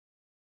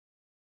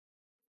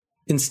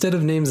Instead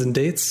of names and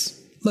dates,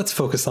 let's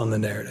focus on the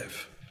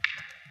narrative.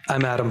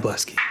 I'm Adam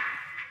Blesky.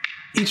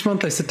 Each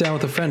month I sit down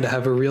with a friend to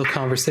have a real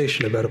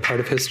conversation about a part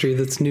of history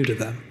that's new to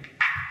them.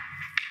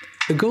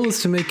 The goal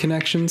is to make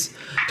connections,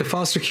 to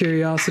foster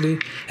curiosity,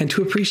 and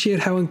to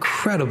appreciate how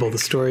incredible the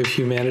story of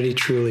humanity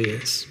truly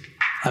is.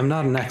 I'm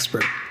not an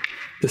expert.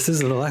 This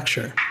isn't a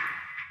lecture.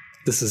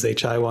 This is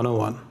HI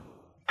 101.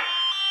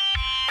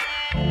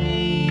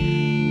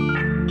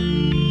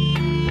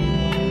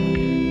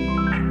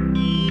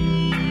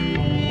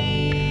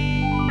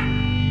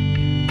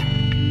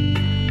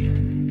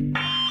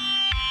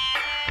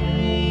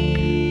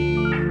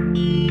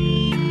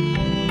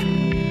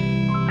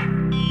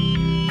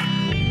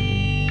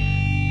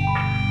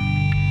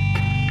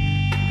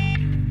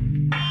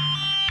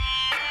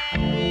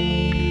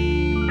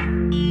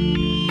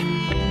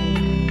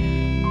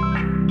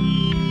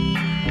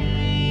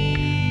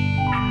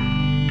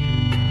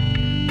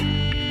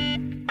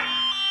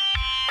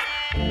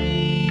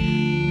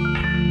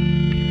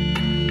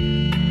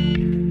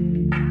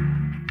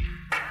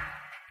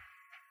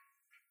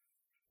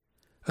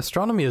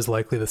 Astronomy is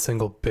likely the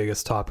single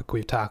biggest topic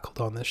we've tackled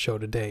on this show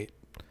to date.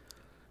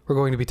 We're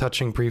going to be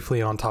touching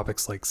briefly on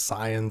topics like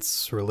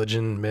science,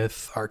 religion,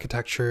 myth,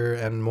 architecture,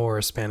 and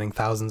more spanning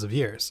thousands of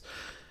years.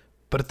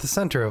 But at the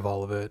center of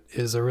all of it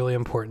is a really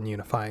important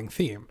unifying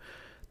theme,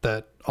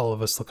 that all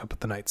of us look up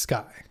at the night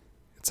sky.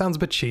 It sounds a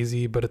bit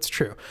cheesy, but it's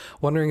true.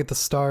 Wondering at the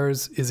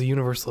stars is a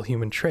universal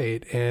human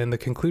trait, and the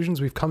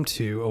conclusions we've come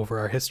to over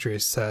our history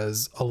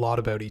says a lot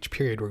about each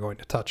period we're going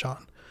to touch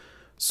on.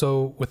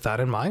 So with that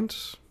in mind,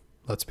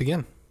 let's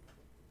begin.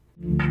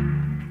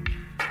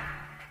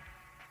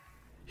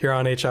 Here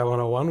on HI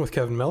 101 with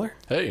Kevin Miller.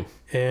 Hey.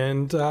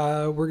 And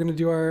we're going to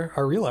do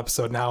our real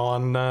episode now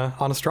on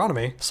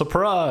astronomy.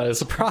 Surprise.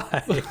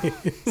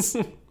 Surprise.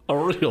 A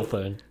real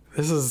thing.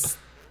 This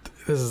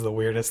is the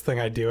weirdest thing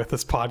I do with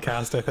this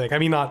podcast, I think. I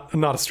mean,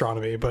 not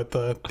astronomy, but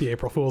the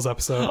April Fool's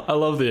episode. I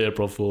love the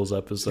April Fool's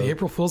episode. The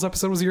April Fool's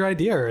episode was your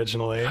idea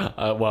originally.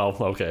 Well,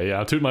 okay,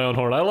 yeah, toot my own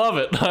horn. I love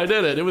it. I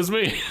did it. It was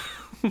me.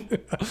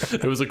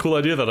 It was a cool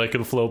idea that I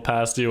could float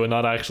past you and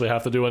not actually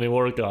have to do any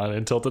work on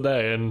until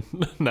today, and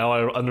now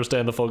I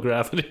understand the full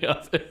gravity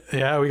of it.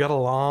 Yeah, we got a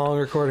long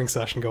recording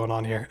session going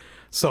on here.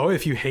 So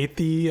if you hate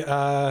the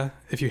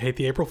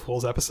April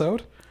Fool's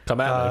episode,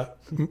 come at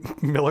me.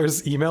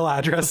 Miller's email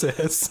address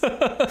is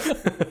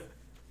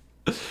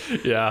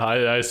yeah,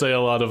 I say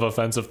a lot of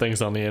offensive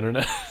things on the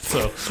internet,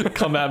 so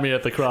come at me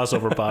at the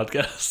Crossover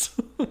Podcast.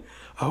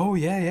 Oh,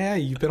 yeah.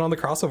 You've been on the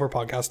Crossover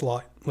Podcast a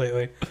lot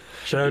lately.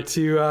 Shout out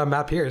to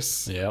Matt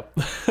Pierce. Yep.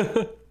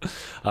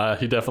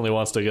 He definitely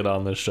wants to get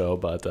on this show,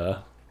 but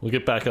we'll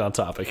get back on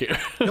topic here.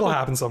 It'll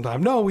happen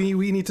sometime. No,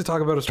 we need to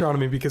talk about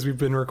astronomy because we've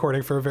been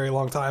recording for a very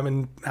long time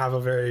and have a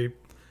very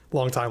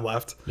long time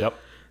left. Yep.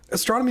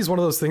 Astronomy is one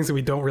of those things that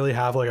we don't really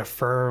have like a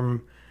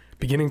firm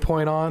beginning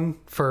point on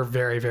for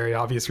very, very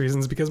obvious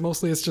reasons, because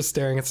mostly it's just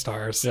staring at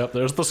stars. Yep,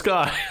 there's the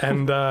sky.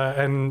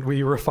 and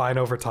we refine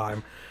over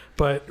time.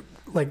 But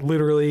like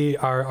literally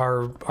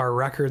our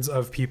records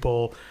of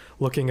people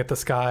looking at the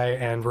sky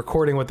and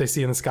recording what they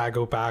see in the sky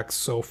go back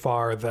so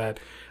far that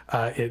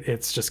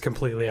it's just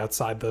completely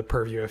outside the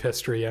purview of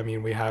history. I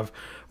mean, we have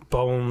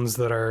bones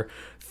that are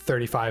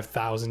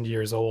 35,000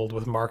 years old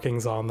with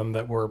markings on them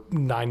that we're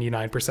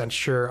 99%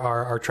 sure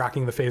are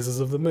tracking the phases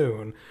of the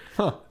moon.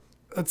 Huh.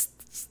 That's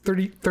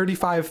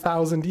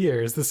 35,000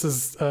 years. This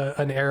is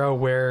an era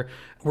where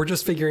we're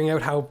just figuring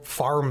out how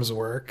farms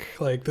work.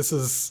 Like this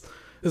is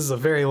a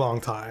very long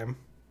time.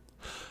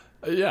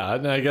 Yeah,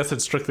 and I guess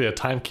it's strictly a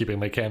timekeeping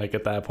mechanic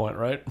at that point,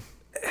 right?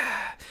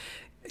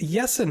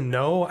 Yes and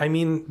no. I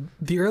mean,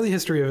 the early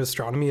history of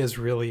astronomy is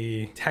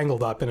really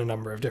tangled up in a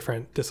number of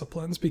different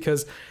disciplines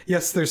because,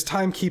 yes, there's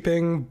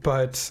timekeeping,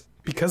 but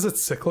because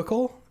it's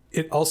cyclical,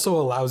 it also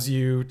allows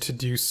you to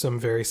do some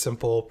very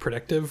simple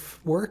predictive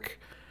work,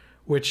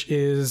 which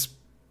is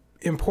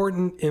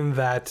important in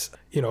that,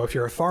 you know, if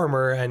you're a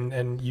farmer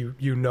and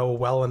you know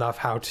well enough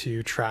how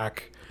to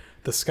track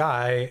the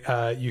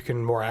sky, you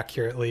can more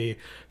accurately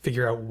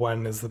figure out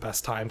when is the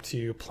best time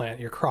to plant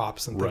your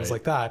crops and things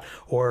like that.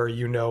 Or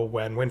you know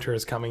when winter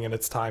is coming and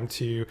it's time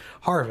to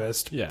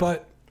harvest. Yeah.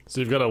 But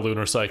so you've got a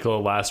lunar cycle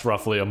that lasts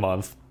roughly a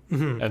month.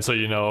 Mm-hmm. And so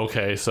you know,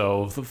 okay,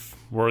 so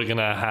we're going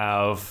to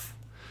have...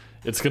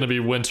 It's going to be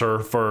winter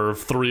for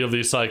 3 of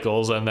these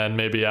cycles, and then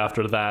maybe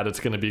after that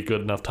it's going to be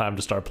good enough time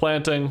to start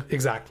planting.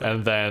 Exactly.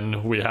 And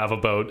then we have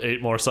about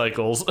 8 more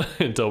cycles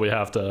until we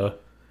have to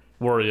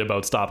worry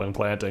about stopping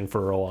planting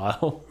for a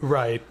while.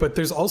 Right. But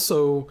there's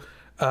also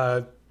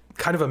kind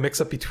of a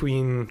mix-up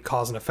between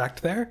cause and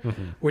effect there,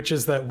 which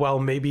is that, well,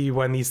 maybe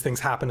when these things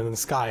happen in the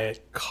sky,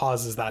 it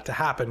causes that to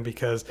happen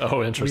because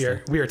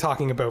we are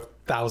talking about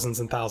thousands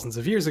and thousands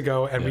of years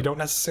ago, and we don't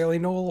necessarily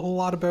know a whole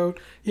lot about,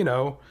 you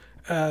know,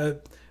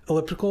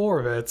 elliptical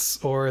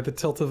orbits or the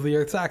tilt of the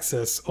Earth's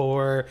axis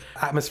or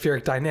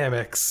atmospheric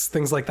dynamics,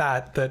 things like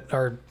that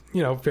are,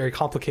 you know, very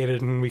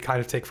complicated and we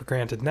kind of take for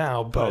granted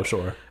now. But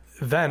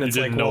then it's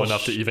you didn't like, know well,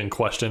 enough to even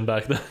question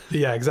back then.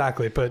 Yeah,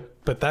 exactly.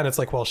 But then it's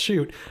like, well,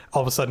 shoot,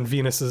 all of a sudden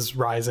Venus is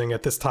rising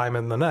at this time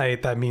in the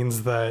night. That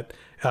means that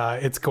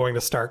it's going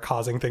to start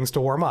causing things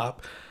to warm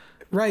up.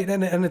 Right.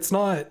 And it's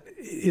not,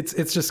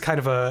 it's just kind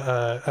of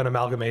an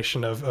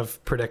amalgamation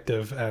of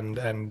predictive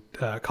and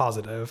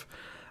causative.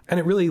 And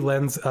it really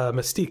lends a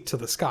mystique to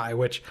the sky,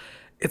 which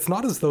it's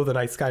not as though the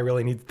night sky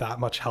really needs that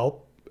much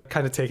help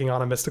kind of taking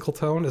on a mystical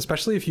tone,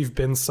 especially if you've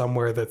been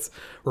somewhere that's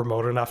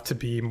remote enough to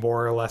be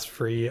more or less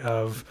free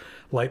of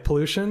light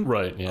pollution.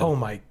 Right. Yeah. Oh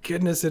my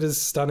goodness, it is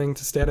stunning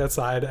to stand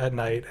outside at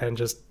night and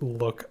just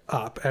look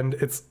up. And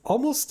it's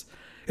almost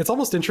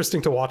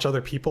interesting to watch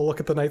other people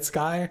look at the night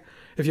sky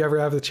if you ever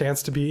have the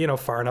chance to be,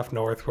 far enough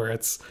north where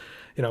it's,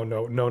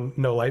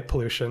 no light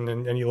pollution,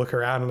 and you look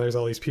around and there's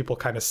all these people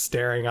kind of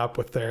staring up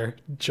with their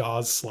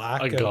jaws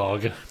slack.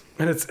 Agog.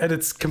 And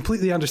it's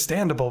completely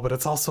understandable, but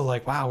it's also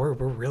like, wow, we're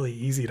really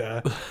easy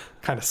to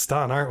kind of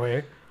stun, aren't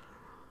we?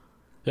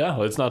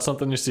 Yeah, it's not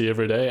something you see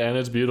every day, and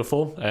it's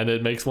beautiful, and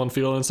it makes one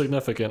feel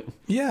insignificant.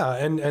 Yeah,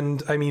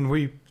 and I mean,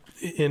 we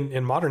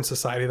in modern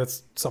society,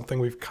 that's something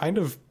we've kind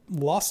of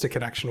lost a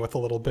connection with a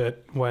little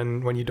bit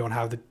when you don't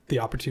have the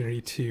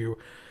opportunity to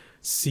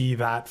see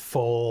that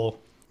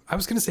full. I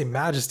was going to say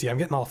majesty. I'm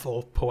getting all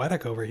full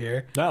poetic over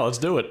here. Now let's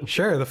do it.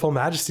 Sure, the full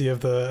majesty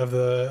of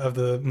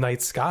the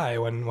night sky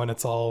when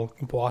it's all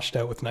washed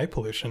out with night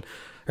pollution,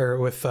 or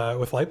with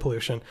light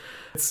pollution.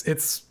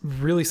 It's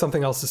really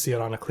something else to see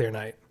it on a clear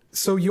night.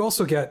 So you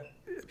also get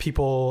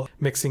people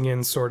mixing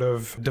in sort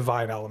of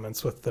divine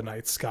elements with the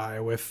night sky,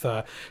 with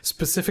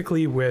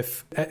specifically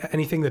with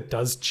anything that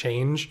does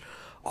change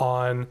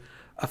on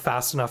a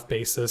fast enough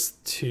basis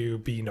to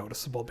be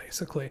noticeable,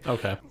 basically.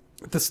 Okay.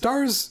 The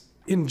stars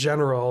in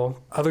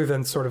general, other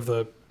than sort of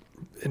the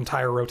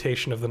entire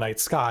rotation of the night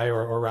sky,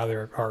 or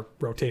rather our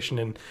rotation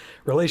in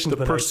relation to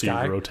the night sky. The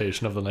perceived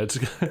rotation of the night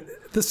sky.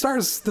 The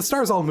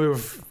stars all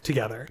move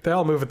together. They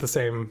all move at the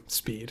same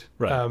speed.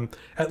 Right.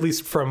 At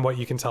least from what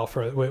you can tell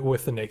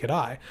with the naked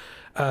eye.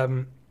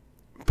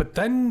 But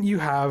then you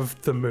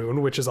have the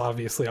moon, which is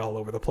obviously all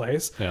over the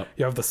place. Yep.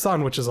 You have the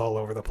sun, which is all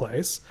over the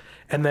place.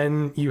 And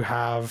then you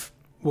have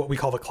what we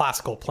call the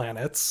classical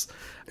planets.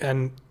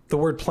 And the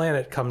word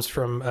planet comes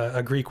from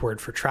a Greek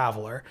word for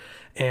traveler.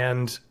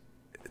 And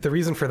the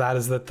reason for that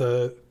is that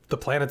the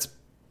planets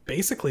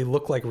basically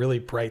look like really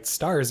bright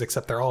stars,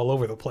 except they're all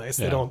over the place.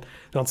 Yeah. They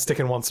don't stick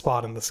in one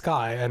spot in the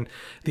sky. And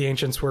the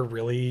ancients were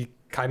really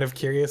kind of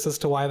curious as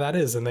to why that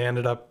is. And they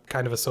ended up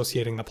kind of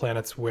associating the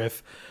planets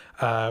with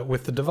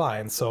the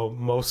divine. So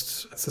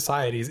most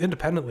societies,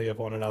 independently of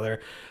one another,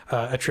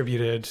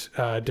 attributed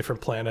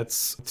different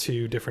planets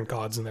to different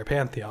gods in their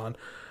pantheon.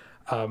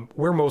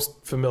 We're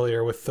most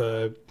familiar with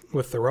the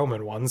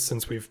Roman ones,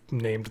 since we've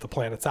named the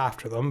planets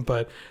after them,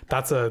 but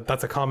that's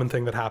a common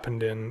thing that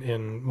happened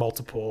in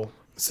multiple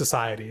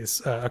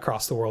societies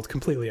across the world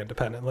completely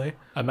independently.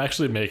 I'm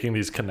actually making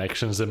these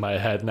connections in my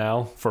head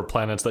now for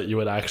planets that you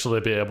would actually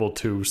be able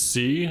to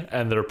see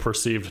and their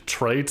perceived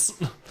traits,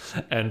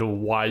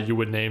 and why you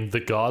would name the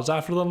gods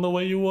after them the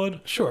way you would.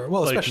 Sure.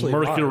 Well, like especially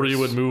Mercury Mars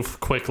would move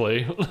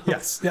quickly.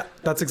 Yes. Yeah,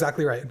 that's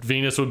exactly right.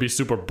 Venus would be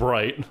super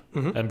bright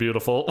and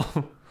beautiful.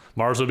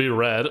 Mars would be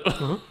red.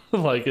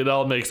 Like, it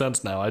all makes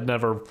sense now. I'd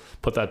never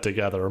put that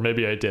together, or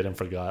maybe I did and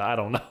forgot. I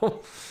don't know.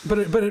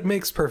 But it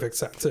makes perfect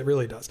sense. It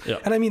really does. Yeah.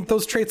 And I mean,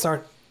 those traits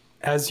aren't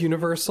as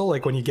universal.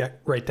 Like when you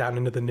get right down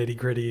into the nitty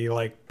gritty,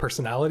 like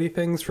personality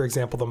things. For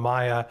example, the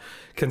Maya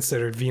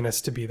considered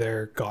Venus to be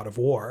their god of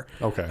war.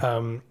 Okay.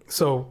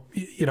 So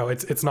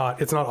it's not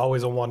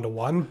always a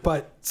 1-to-1,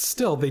 but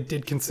still they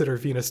did consider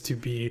Venus to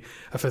be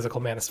a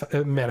physical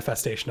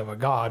manifestation of a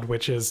god,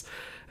 which is.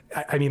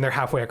 I mean, they're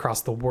halfway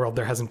across the world.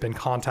 There hasn't been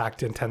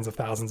contact in tens of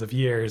thousands of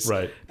years.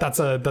 Right. That's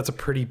a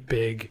pretty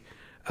big,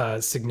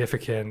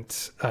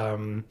 significant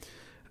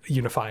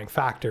unifying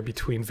factor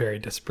between very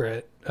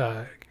disparate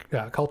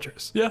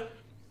cultures. Yeah.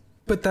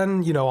 But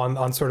then,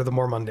 on sort of the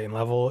more mundane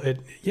level, it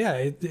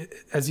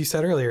as you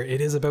said earlier, it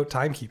is about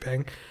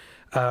timekeeping.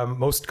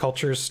 Most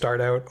cultures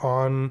start out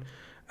on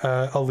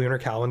a lunar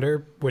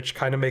calendar, which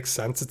kind of makes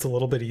sense. It's a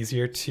little bit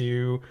easier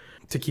to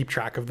keep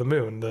track of the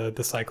moon.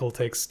 The cycle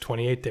takes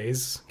 28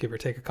 days, give or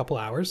take a couple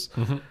hours.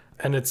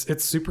 And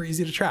it's super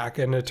easy to track.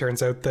 And it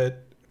turns out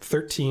that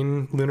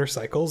 13 lunar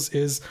cycles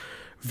is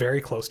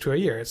very close to a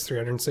year. It's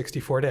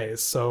 364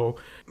 days. So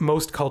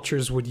most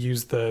cultures would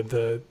use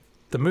the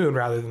moon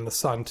rather than the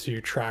sun to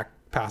track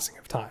passing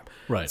of time.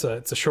 Right.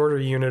 It's a shorter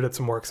unit. It's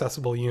a more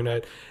accessible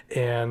unit,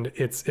 and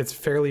it's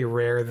fairly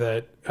rare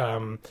that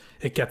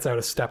it gets out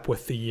of step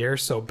with the year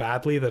so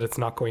badly that it's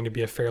not going to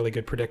be a fairly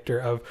good predictor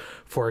of,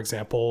 for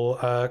example,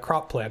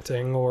 crop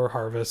planting or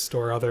harvest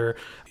or other,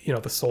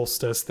 the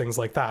solstice, things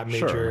like that,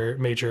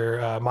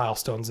 major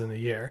milestones in the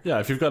year. Yeah,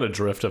 if you've got a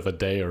drift of a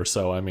day or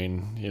so, I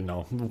mean,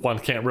 one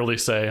can't really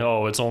say,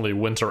 oh, it's only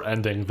winter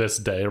ending this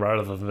day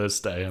rather than this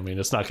day. I mean,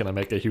 it's not going to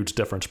make a huge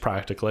difference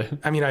practically.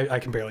 I mean, I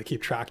can barely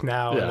keep track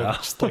now. Yeah. And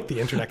just like the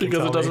internet can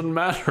because tell it doesn't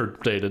matter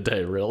day to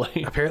day,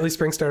 really. Apparently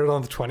spring started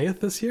on the 20th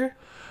this year.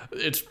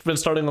 It's been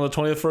starting on the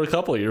 20th for a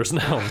couple of years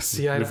now.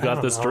 See, We've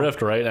got this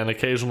drift, right? And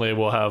occasionally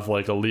we'll have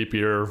like a leap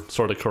year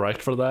sort of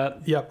correct for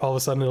that. Yep. All of a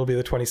sudden it'll be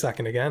the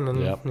 22nd again.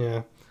 And Yep.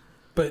 yeah.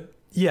 But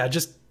yeah,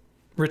 just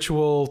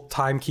ritual,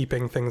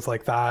 timekeeping, things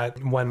like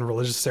that, when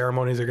religious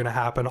ceremonies are going to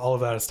happen, all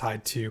of that is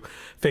tied to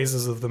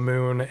phases of the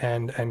moon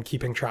and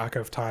keeping track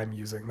of time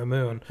using the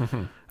moon.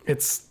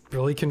 It's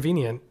really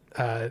convenient.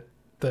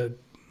 The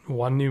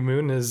one new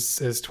moon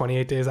is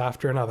 28 days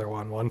after another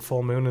one. One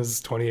full moon is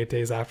 28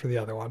 days after the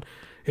other one.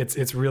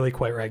 It's really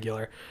quite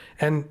regular.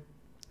 And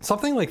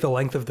something like the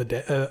length of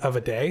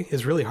a day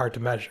is really hard to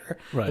measure.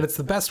 Right. And it's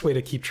the best way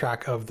to keep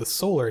track of the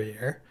solar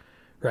year,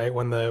 right?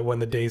 When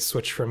the days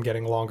switch from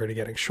getting longer to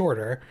getting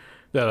shorter.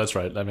 Yeah, that's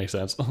right. That makes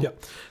sense. Yeah.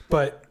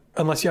 But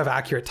unless you have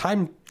accurate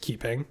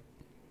timekeeping,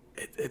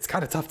 it's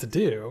kind of tough to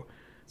do.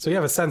 So you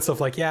have a sense of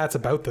like, yeah, it's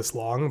about this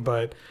long,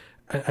 but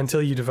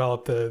until you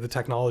develop the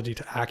technology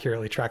to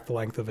accurately track the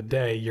length of a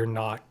day, you're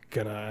not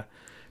gonna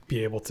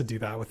be able to do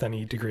that with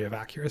any degree of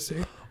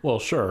accuracy. Well,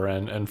 sure,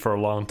 and for a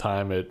long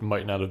time it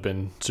might not have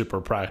been super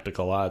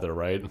practical either,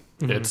 right?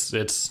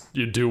 It's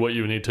you do what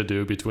you need to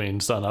do between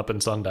sun up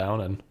and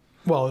sundown, and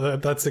Well,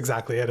 that's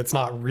exactly it. It's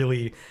not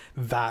really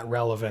that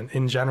relevant.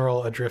 In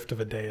general, a drift of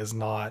a day is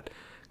not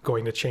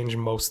going to change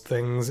most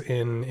things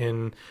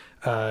in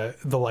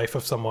the life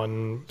of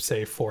someone,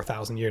 say,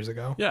 4,000 years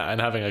ago. yeah,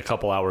 and having a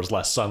couple hours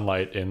less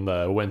sunlight in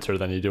the winter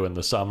than you do in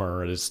the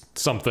summer is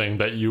something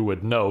that you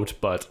would note,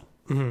 but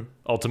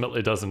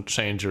ultimately doesn't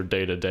change your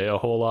day-to-day a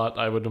whole lot,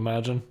 I would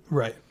imagine.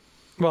 Right.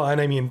 Well, and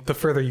I mean, the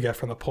further you get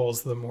from the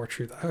poles, the more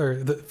true that,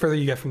 or the further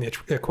you get from the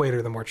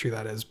equator, the more true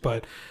that is.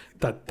 But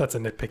that's a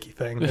nitpicky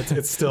thing.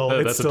 It's still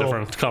That's a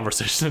different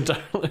conversation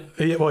entirely.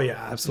 Yeah, well,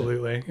 yeah,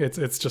 absolutely.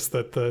 It's just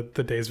that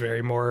the days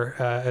vary more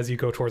as you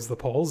go towards the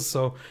poles.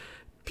 So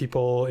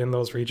people in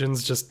those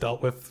regions just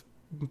dealt with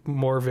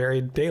more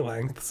varied day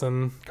lengths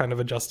and kind of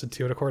adjusted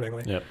to it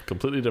accordingly. Yeah,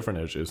 completely different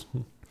issues.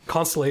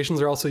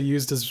 Constellations are also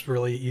used as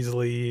really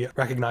easily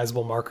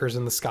recognizable markers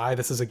in the sky.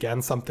 This is,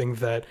 again, something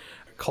that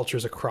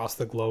cultures across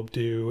the globe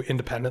do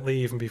independently,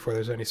 even before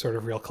there's any sort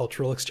of real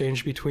cultural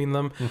exchange between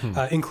them,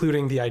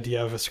 including the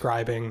idea of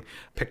ascribing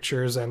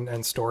pictures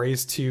and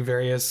stories to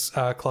various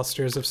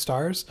clusters of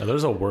stars. Now,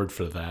 there's a word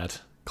for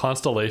that.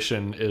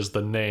 Constellation is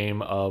the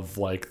name of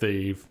like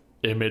the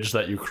image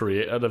that you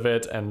create out of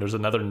it, and there's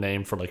another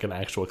name for like an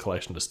actual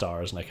collection of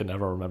stars, and I can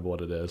never remember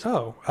what it is.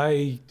 Oh,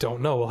 I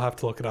don't know. We'll have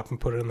to look it up and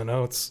put it in the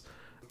notes.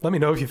 Let me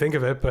know if you think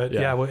of it, but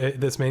yeah,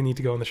 this may need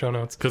to go in the show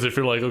notes. Because if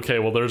you're like, okay,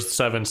 well, there's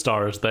 7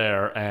 stars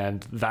there,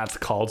 and that's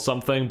called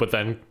something, but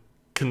then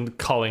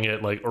calling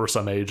it like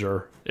Ursa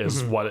Major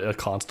is what a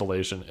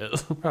constellation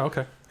is. Oh,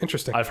 okay.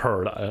 Interesting. I've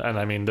heard, and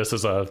I mean, this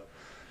is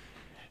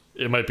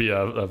it might be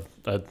a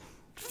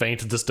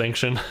faint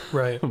distinction,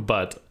 right.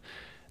 But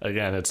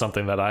again, it's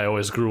something that I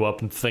always grew up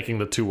thinking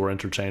the two were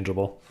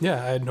interchangeable.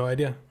 Yeah, I had no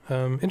idea.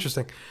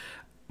 Interesting.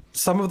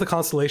 Some of the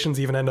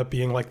constellations even end up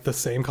being like the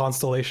same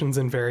constellations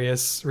in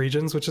various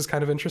regions, which is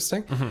kind of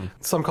interesting.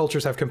 Some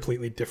cultures have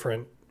completely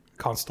different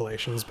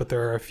constellations, but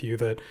there are a few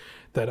that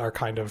are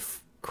kind of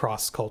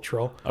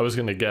cross-cultural. I was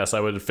going to guess, I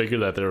would figure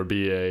that there would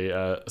be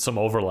some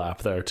overlap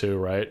there too,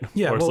 right?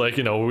 Yeah. Where it's like,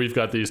 we've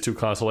got these two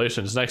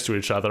constellations next to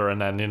each other,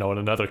 and then, in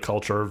another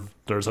culture,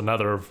 there's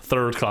another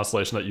third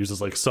constellation that uses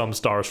like some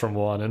stars from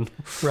one. And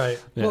right.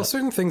 Yeah. Well,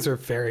 certain things are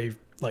very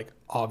like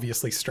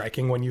obviously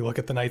striking when you look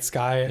at the night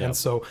sky, and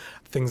so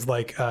things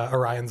like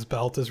Orion's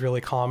belt is really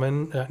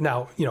common.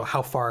 Now,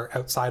 how far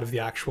outside of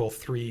the actual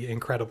 3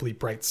 incredibly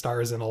bright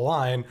stars in a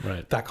line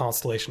that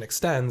constellation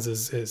extends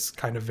is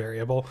kind of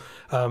variable.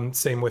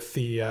 Same with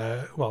the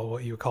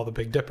what you would call the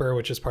Big Dipper,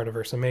 which is part of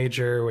Ursa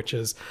Major, which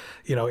is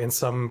in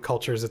some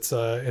cultures it's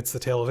the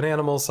tail of an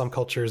animal, some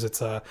cultures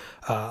it's a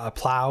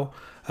plow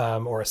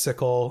or a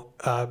sickle,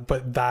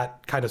 but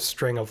that kind of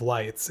string of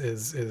lights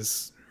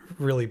is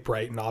really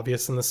bright and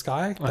obvious in the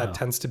sky. That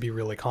tends to be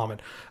really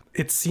common.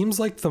 It seems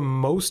like the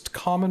most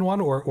common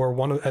one,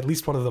 or at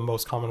least one of the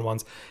most common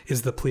ones,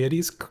 is the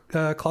Pleiades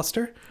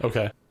cluster.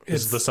 Okay.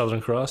 Is it the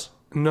Southern Cross?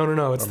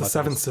 No. It's the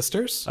Seven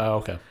Sisters. Oh,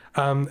 okay.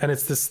 And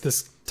it's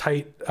this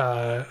tight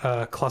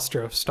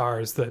cluster of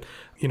stars that,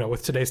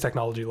 with today's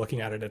technology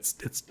looking at it,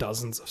 it's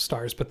dozens of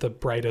stars, but the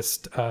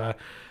brightest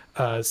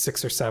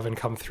 6 or 7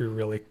 come through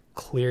really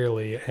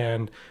clearly.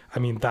 And I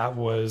mean, that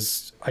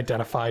was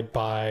identified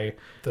by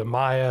the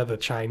Maya, the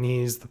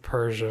Chinese, the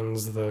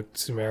Persians, the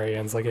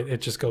Sumerians. Like it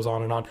just goes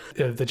on and on.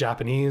 The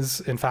Japanese,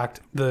 in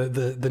fact,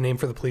 the name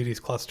for the Pleiades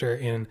cluster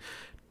in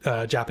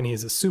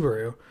Japanese is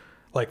Subaru,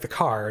 like the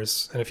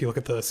cars. And if you look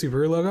at the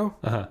Subaru logo,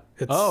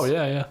 it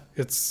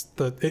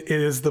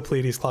is the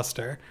Pleiades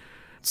cluster.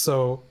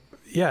 So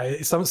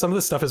yeah, some of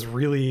this stuff is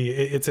really,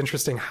 it's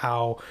interesting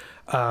how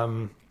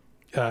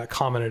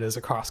common it is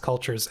across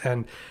cultures.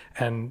 And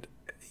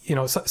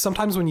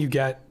sometimes when you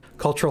get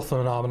cultural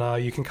phenomena,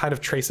 you can kind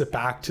of trace it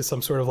back to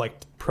some sort of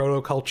like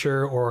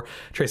proto-culture, or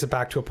trace it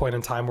back to a point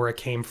in time where it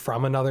came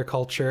from another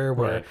culture,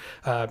 where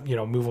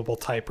movable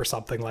type or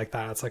something like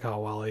that. It's like, oh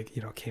well, like,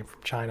 it came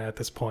from China at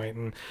this point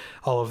and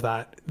all of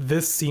that.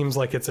 This seems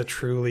like it's a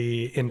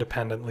truly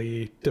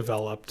independently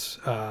developed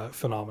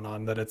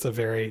phenomenon, that it's a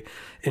very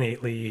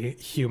innately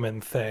human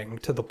thing,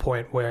 to the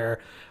point where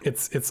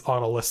it's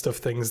on a list of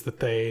things that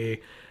they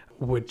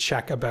would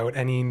check about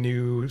any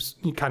new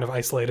kind of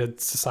isolated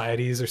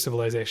societies or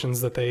civilizations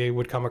that they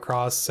would come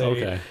across,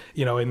 say,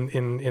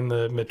 in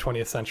the mid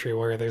 20th century,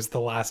 where there's the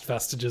last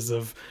vestiges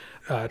of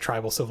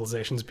tribal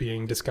civilizations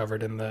being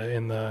discovered in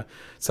the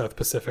South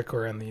Pacific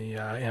or in the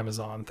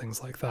Amazon,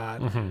 things like that.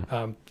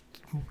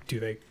 Do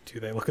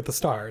they look at the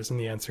stars? And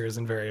the answer is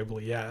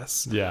invariably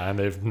yes. Yeah, and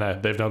they've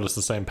noticed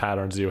the same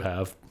patterns you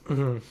have.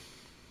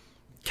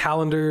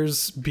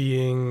 Calendars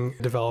being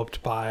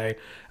developed by,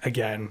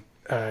 again,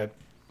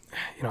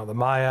 the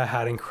Maya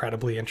had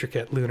incredibly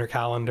intricate lunar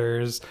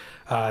calendars.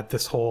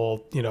 This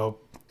whole,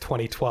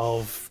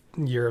 2012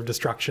 year of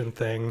destruction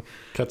thing.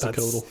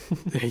 Quetzalcoatl.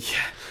 Yeah,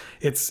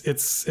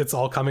 it's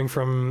all coming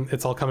from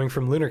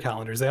lunar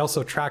calendars. They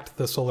also tracked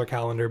the solar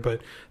calendar,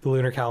 but the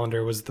lunar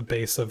calendar was the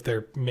base of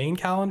their main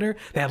calendar.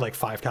 They had like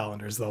 5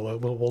 calendars, though.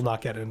 We'll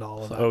not get into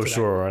all of that. Oh, today.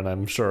 Sure, and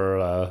I'm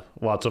sure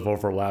lots of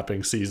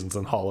overlapping seasons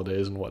and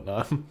holidays and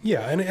whatnot.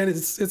 Yeah, and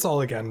it's all,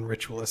 again,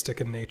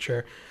 ritualistic in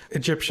nature.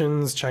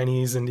 Egyptians,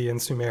 Chinese, Indian,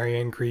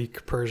 Sumerian,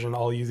 Greek, Persian,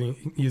 all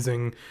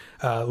using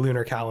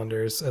lunar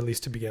calendars, at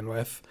least to begin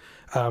with.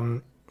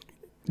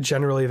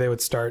 Generally, they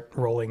would start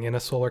rolling in a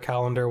solar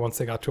calendar once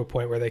they got to a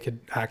point where they could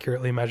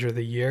accurately measure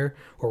the year,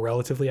 or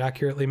relatively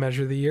accurately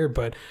measure the year.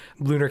 But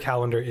lunar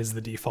calendar is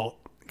the default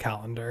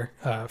calendar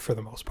for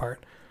the most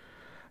part,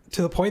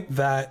 to the point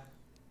that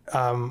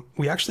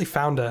we actually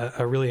found a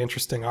really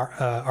interesting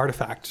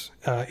artifact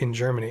in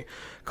Germany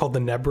called the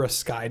Nebra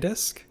Sky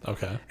Disk.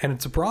 Okay. And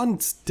it's a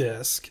bronze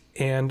disc,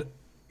 and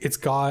it's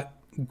got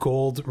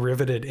gold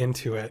riveted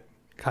into it,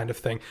 kind of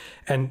thing.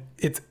 And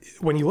it's,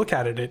 when you look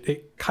at it,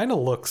 it kind of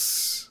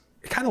looks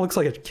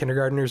like a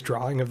kindergartner's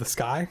drawing of the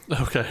sky.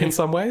 Okay. In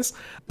some ways.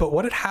 But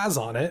what it has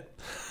on it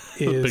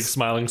is a big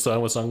smiling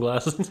sun with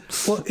sunglasses.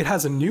 Well, it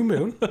has a new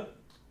moon.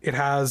 It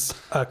has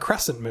a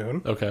crescent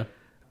moon. Okay.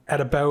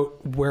 At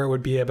about where it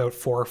would be about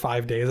 4 or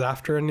 5 days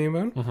after a new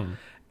moon. Mm-hmm.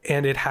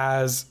 And it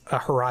has a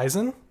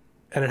horizon,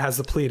 and it has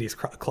the Pleiades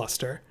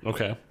cluster.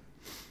 Okay.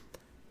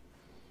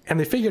 And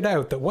they figured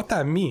out that what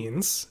that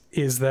means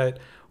is that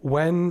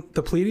when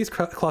the Pleiades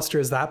cluster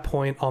is that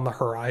point on the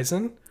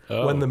horizon,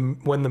 when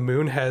the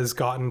moon has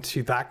gotten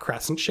to that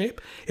crescent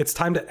shape, it's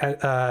time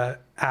to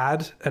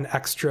add an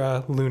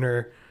extra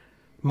lunar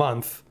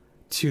month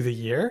to the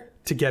year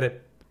to get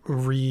it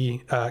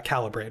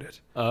recalibrated.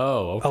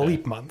 Oh, okay. A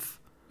leap month.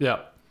 Yeah.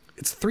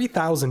 It's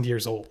 3,000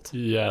 years old.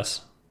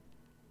 Yes.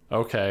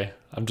 Okay.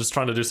 I'm just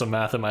trying to do some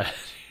math in my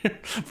head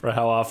for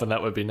how often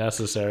that would be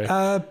necessary.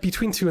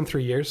 Between 2 and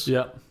 3 years.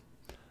 Yep.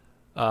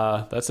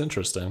 That's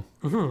interesting.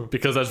 Mm-hmm.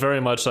 Because that's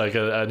very much like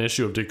an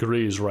issue of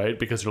degrees, right?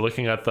 Because you're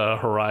looking at the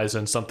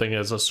horizon, something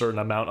is a certain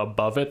amount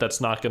above it.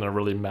 That's not going to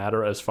really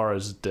matter as far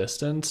as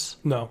distance.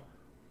 No.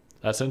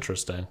 That's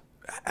interesting.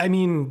 I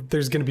mean,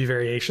 there's going to be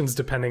variations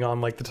depending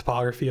on like the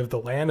topography of the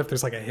land. If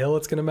there's like a hill,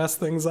 it's going to mess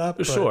things up.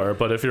 But... Sure,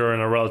 but if you're in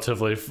a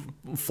relatively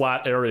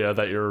flat area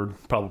that you're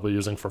probably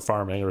using for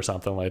farming or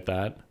something like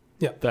that,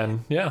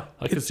 then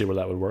I could see where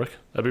that would work.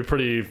 That'd be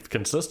pretty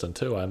consistent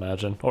too, I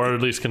imagine, or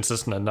at least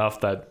consistent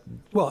enough that.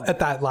 Well, at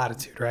that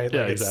latitude, right?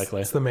 Yeah,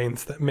 exactly. It's the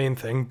main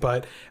thing.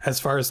 But as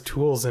far as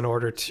tools in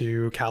order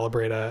to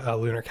calibrate a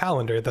lunar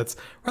calendar, that's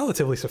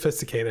relatively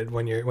sophisticated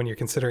when you're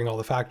considering all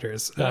the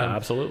factors. Yeah,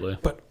 absolutely.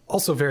 But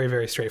also very,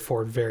 very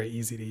straightforward, very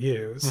easy to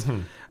use.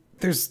 Mm-hmm.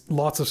 There's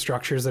lots of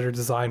structures that are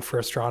designed for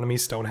astronomy.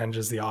 Stonehenge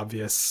is the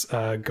obvious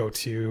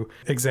go-to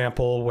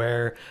example,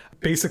 where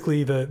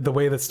basically the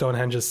way that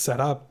Stonehenge is set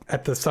up,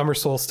 at the summer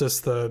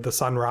solstice, the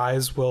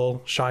sunrise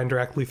will shine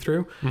directly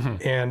through.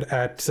 Mm-hmm. And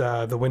at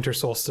the winter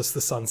solstice,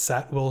 the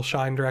sunset will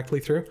shine directly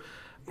through,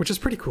 which is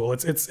pretty cool.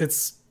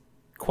 It's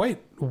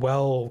quite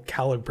well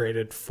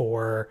calibrated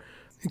for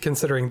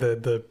considering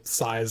the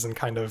size and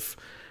kind of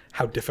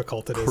how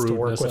difficult it is to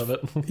work with. Of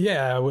it.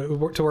 Yeah,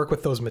 to work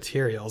with those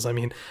materials. I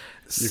mean,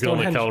 you can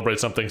only calibrate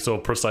something so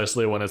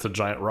precisely when it's a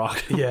giant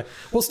rock. Yeah.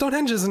 Well,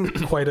 Stonehenge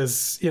isn't quite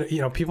as,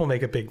 people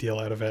make a big deal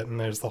out of it, and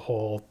there's the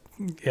whole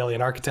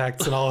alien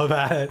architects and all of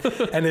that.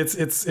 And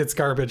it's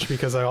garbage,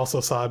 because I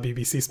also saw a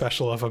BBC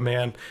special of a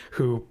man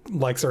who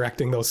likes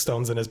erecting those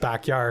stones in his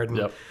backyard. And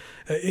yep.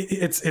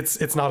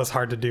 It's not as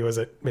hard to do as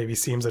it maybe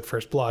seems at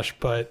first blush,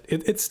 but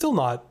it's still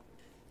not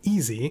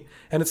easy,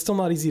 and it's still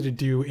not easy to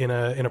do in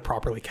a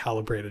properly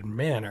calibrated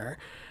manner.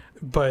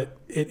 But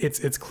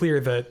it's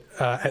clear that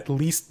at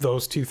least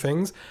those two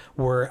things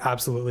were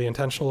absolutely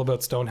intentional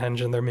about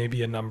Stonehenge, and there may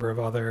be a number of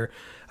other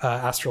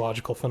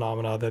astrological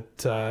phenomena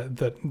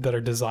that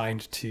are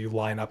designed to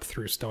line up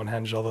through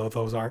Stonehenge, although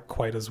those aren't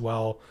quite as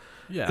well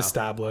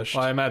established.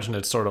 Well, I imagine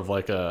it's sort of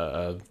like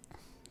a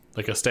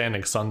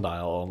standing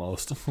sundial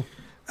almost.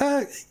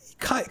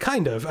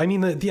 Kind of. I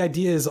mean, the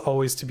idea is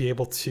always to be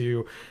able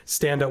to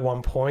stand at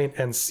one point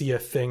and see a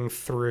thing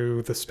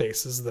through the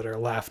spaces that are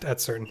left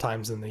at certain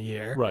times in the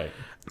year. Right.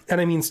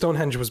 And I mean,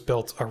 Stonehenge was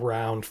built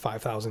around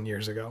 5,000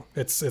 years ago.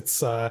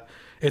 It's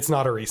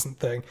not a recent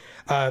thing.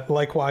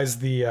 Likewise,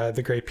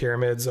 the Great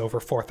Pyramids,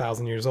 over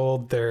 4,000 years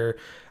old, they're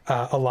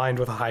aligned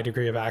with a high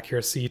degree of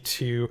accuracy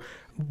to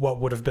what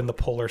would have been the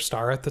polar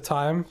star at the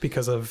time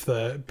because of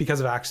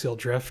axial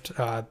drift.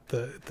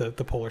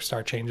 The polar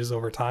star changes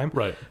over time.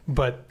 Right.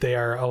 But they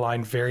are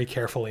aligned very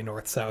carefully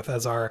north-south,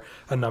 as are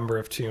a number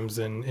of tombs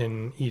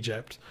in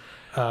Egypt.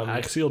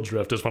 Axial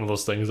drift is one of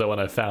those things that when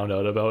I found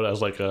out about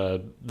as like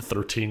a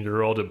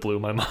 13-year-old, it blew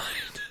my mind.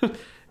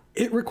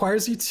 It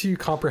requires you to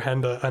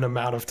comprehend an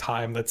amount of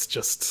time that's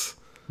just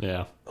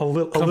a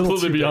little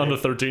completely too beyond big.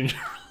 a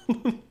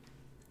 13-year-old.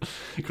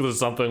 Because it's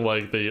something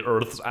like the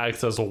Earth's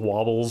axis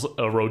wobbles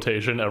a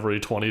rotation every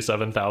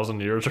 27,000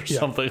 years or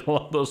something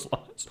along those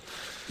lines.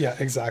 Yeah,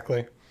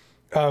 exactly.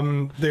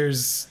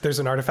 There's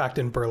an artifact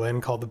in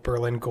Berlin called the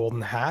Berlin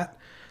Golden Hat,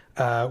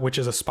 which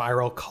is a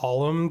spiral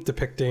column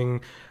depicting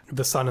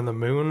the sun and the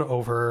moon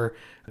over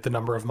the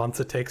number of months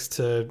it takes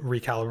to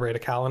recalibrate a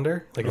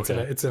calendar. Like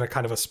it's in a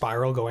kind of a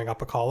spiral going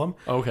up a column.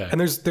 Okay. And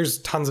there's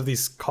tons of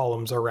these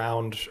columns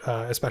around,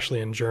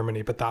 especially in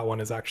Germany, but that one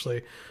is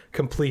actually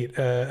complete,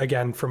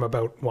 again, from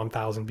about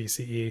 1000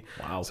 BCE.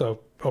 Wow. So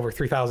over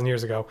 3,000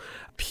 years ago.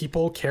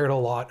 People cared a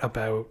lot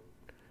about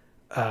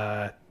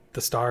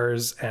the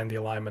stars and the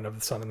alignment of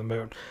the sun and the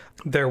moon.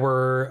 There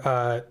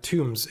were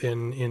tombs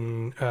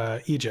in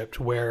Egypt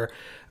where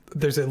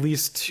there's at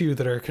least two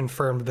that are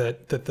confirmed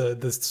that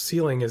the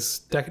ceiling is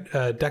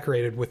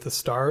decorated with the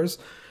stars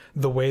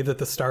the way that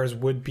the stars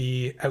would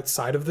be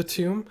outside of the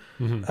tomb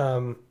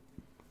on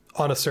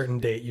a certain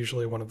date,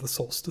 usually one of the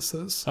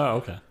solstices. Oh,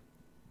 okay.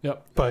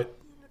 Yep. But,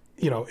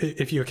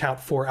 if you account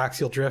for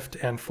axial drift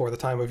and for the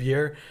time of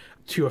year,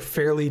 to a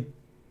fairly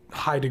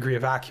high degree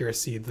of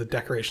accuracy, the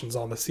decorations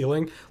on the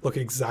ceiling look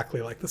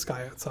exactly like the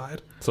sky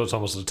outside. So it's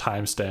almost a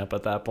timestamp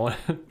at that point.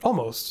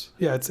 Almost.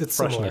 Yeah, it's Fresh in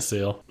similar. the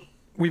seal.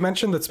 We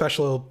mentioned that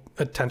special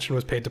attention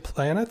was paid to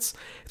planets.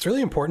 It's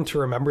really important to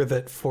remember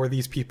that for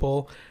these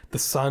people, the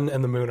sun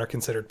and the moon are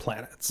considered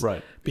planets.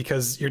 Right.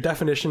 Because your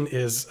definition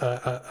is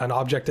an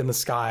object in the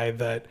sky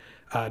that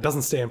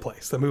doesn't stay in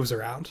place, that moves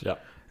around. Yeah.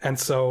 And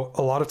so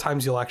a lot of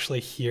times you'll actually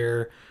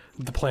hear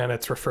the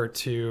planets referred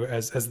to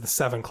as the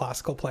 7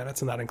 classical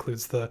planets, and that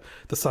includes the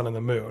sun and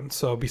the moon.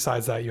 So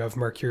besides that, you have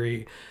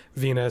Mercury,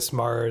 Venus,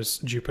 Mars,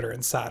 Jupiter,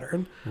 and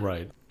Saturn.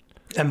 Right.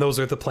 And those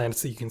are the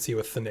planets that you can see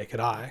with the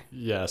naked eye.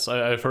 Yes,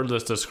 I've heard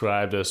this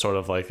described as sort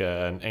of like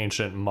an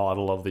ancient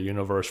model of the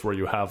universe where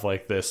you have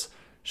like this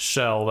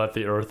shell that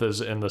the Earth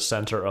is in the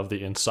center of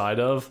the inside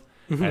of,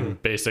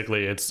 and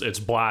basically it's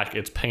black,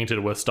 it's painted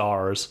with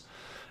stars,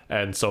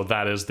 and so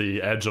that is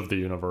the edge of the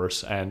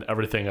universe, and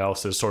everything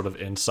else is sort of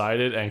inside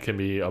it and can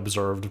be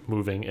observed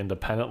moving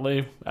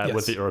independently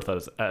with the Earth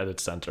at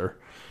its center.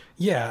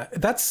 Yeah,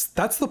 that's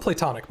the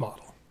Platonic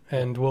model.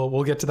 And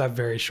we'll get to that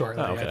very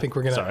shortly. Oh, okay. I think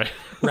we're gonna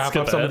wrap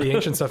up some of the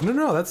ancient stuff.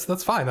 No,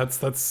 that's fine.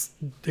 That's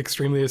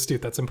extremely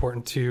astute. That's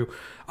important to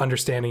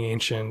understanding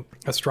ancient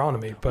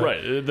astronomy. But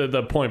right.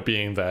 The point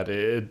being that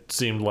it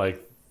seemed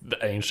like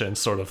the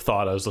ancients sort of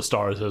thought as the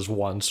stars as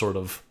one sort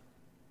of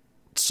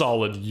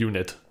solid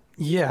unit.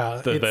 Yeah,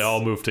 that they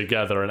all move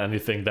together, and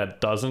anything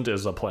that doesn't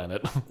is a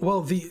planet. Well,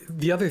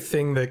 the other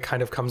thing that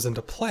kind of comes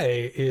into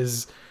play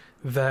is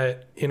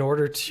that in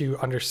order to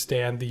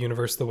understand the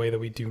universe the way that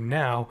we do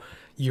now,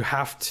 you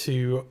have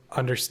to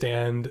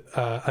understand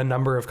a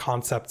number of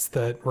concepts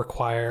that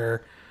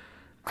require,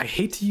 I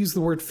hate to use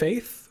the word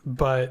faith,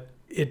 but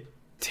it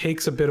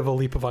takes a bit of a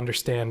leap of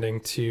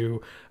understanding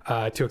to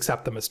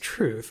accept them as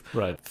truth.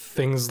 Right.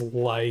 Things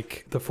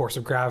like the force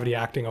of gravity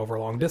acting over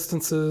long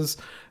distances,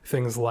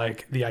 things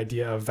like the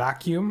idea of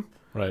vacuum.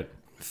 Right.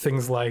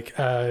 Things like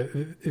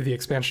the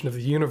expansion of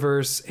the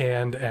universe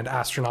and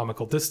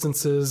astronomical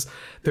distances.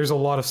 There's a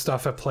lot of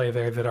stuff at play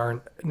there that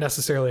aren't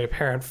necessarily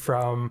apparent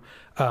from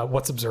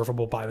what's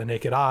observable by the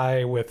naked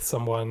eye with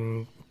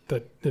someone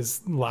that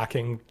is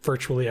lacking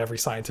virtually every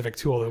scientific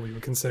tool that we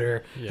would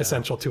consider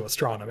essential to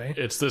astronomy.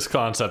 It's this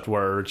concept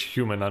where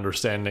human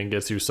understanding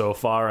gets you so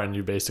far and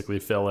you basically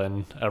fill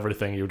in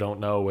everything you don't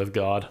know with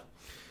God.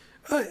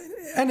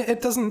 And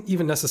it doesn't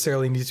even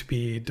necessarily need to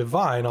be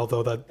divine,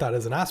 although that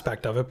is an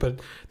aspect of it.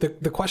 But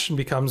the question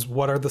becomes,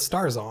 what are the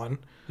stars on?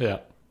 Yeah.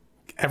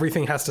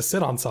 Everything has to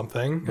sit on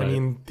something. Right. I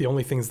mean, the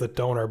only things that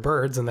don't are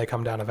birds, and they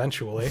come down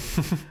eventually.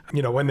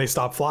 When they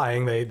stop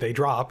flying, they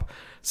drop.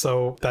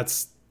 So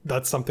that's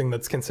something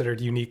that's considered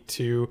unique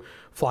to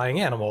flying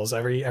animals.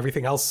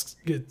 Everything else,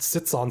 it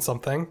sits on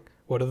something.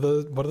 What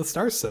do the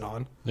stars sit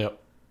on? Yep.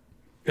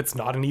 It's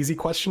not an easy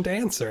question to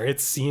answer. It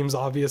seems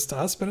obvious to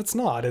us, but it's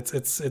not.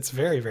 It's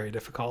very, very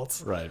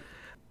difficult. Right.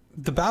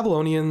 The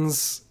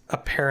Babylonians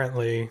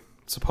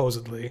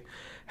supposedly,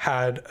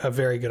 had a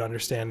very good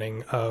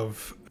understanding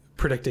of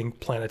predicting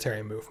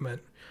planetary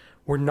movement.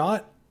 We're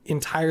not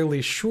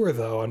entirely sure,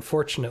 though,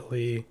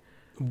 unfortunately,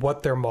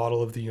 what their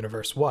model of the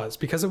universe was,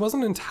 because it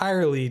wasn't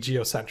entirely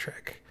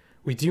geocentric.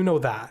 We do know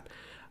that,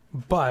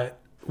 but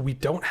we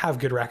don't have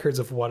good records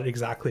of what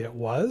exactly it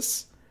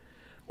was.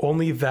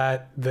 Only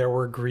that there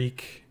were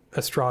Greek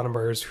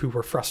astronomers who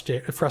were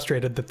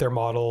frustrated that their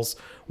models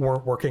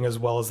weren't working as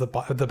well as the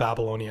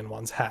Babylonian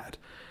ones had,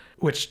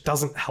 which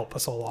doesn't help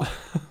us a lot.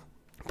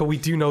 But we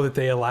do know that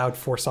they allowed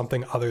for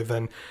something other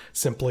than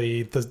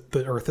simply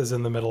the Earth is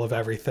in the middle of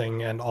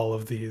everything and all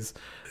of these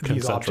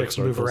objects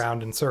move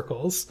around in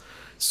circles.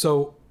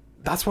 So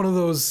that's one of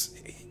those,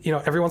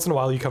 every once in a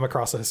while you come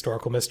across a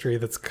historical mystery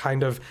that's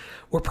kind of,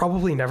 we're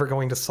probably never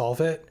going to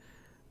solve it,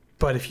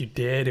 but if you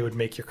did, it would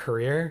make your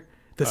career.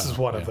 This is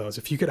one of those.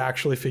 If you could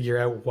actually figure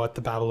out what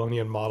the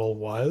Babylonian model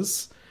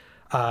was,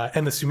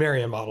 and the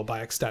Sumerian model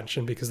by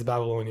extension, because the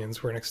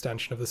Babylonians were an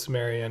extension of the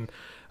Sumerian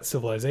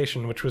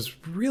civilization, which was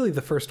really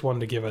the first one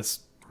to give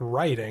us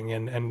writing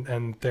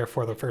and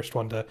therefore the first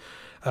one to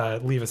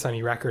leave us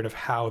any record of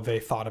how they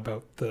thought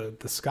about the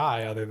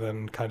sky other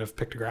than kind of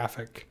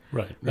pictographic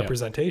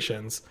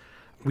representations.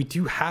 We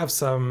do have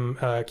some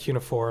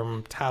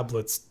cuneiform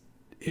tablets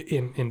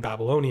in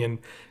Babylonian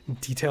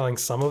detailing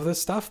some of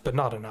this stuff, but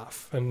not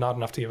enough, and not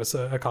enough to give us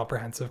a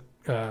comprehensive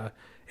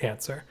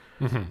answer.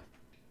 Mm-hmm.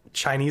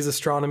 Chinese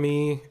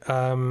astronomy,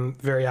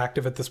 very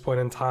active at this point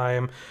in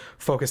time,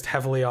 focused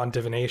heavily on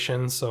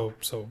divination, so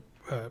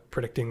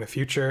predicting the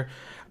future.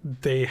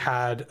 They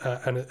had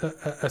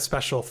a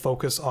special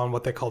focus on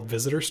what they called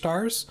visitor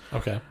stars.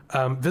 Okay.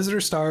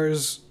 Visitor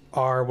stars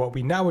are what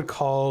we now would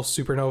call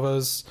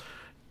supernovas,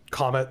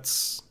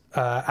 comets,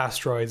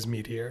 asteroids,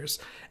 meteors,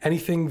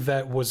 anything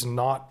that was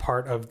not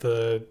part of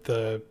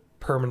the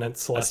permanent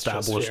celestial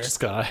established sphere.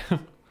 Sky.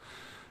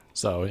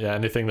 So yeah,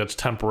 anything that's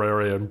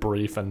temporary and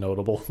brief and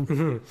notable.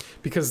 Mm-hmm.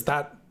 Because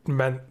that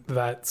meant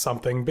that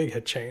something big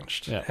had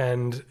changed. Yeah.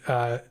 And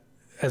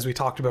as we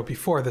talked about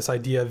before, this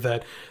idea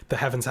that the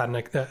heavens had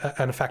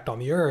an effect on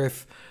the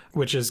Earth,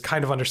 which is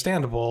kind of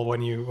understandable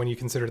when you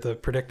consider the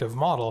predictive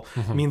model,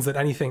 means that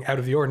anything out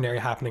of the ordinary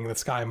happening in the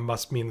sky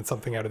must mean that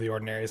something out of the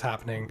ordinary is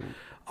happening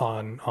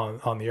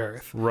on the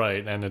Earth.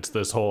 Right, and it's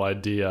this whole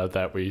idea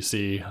that we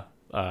see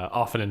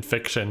often in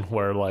fiction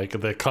where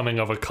like the coming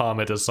of a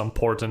comet is some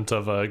portent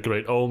of a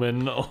great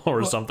omen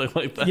or something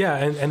like that. Yeah,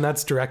 and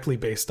that's directly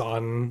based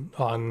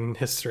on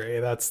history.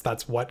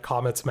 That's what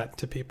comets meant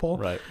to people.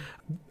 Right.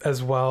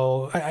 As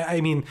well.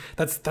 I mean,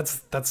 that's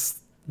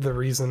the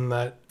reason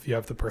that you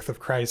have the birth of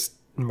Christ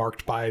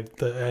marked by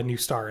a new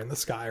star in the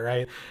sky,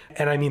 right?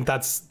 And I mean,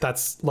 that's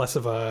less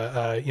of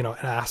an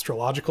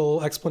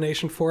astrological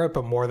explanation for it,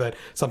 but more that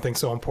something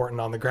so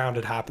important on the ground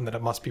had happened that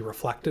it must be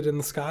reflected in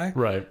the sky.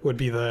 Right. Would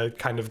be the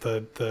kind of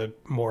the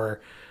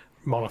more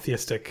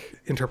monotheistic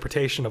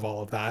interpretation of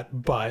all of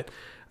that. But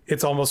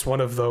it's almost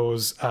one of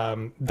those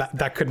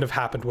that couldn't have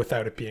happened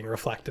without it being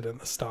reflected in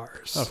the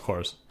stars. Of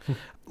course.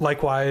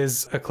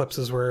 Likewise,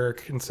 eclipses were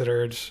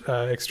considered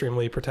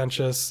extremely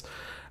pretentious.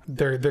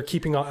 They're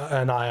keeping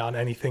an eye on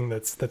anything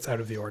that's out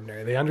of the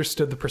ordinary. They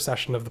understood the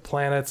precession of the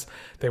planets.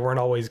 They weren't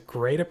always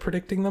great at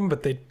predicting them,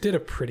 but they did a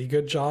pretty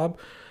good job.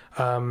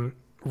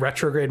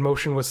 Retrograde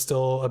motion was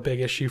still a big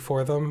issue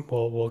for them.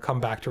 We'll come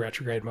back to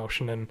retrograde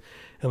motion in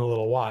a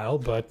little while,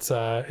 but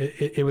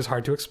it was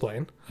hard to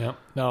explain. Yeah.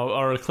 Now,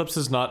 are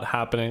eclipses not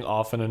happening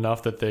often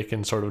enough that they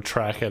can sort of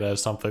track it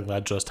as something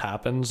that just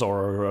happens,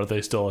 or are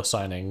they still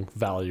assigning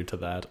value to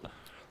that?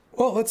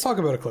 Well, let's talk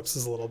about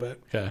eclipses a little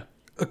bit. Okay.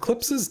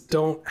 Eclipses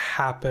don't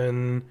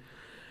happen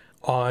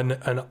on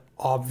an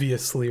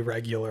obviously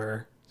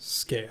regular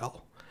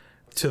scale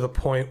to the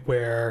point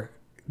where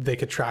they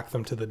could track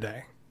them to the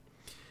day.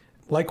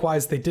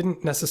 Likewise, they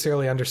didn't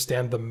necessarily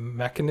understand the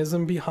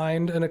mechanism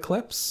behind an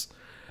eclipse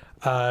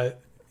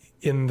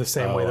in the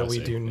same way that we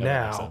do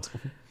now.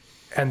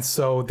 And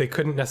so they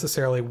couldn't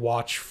necessarily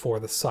watch for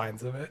the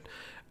signs of it.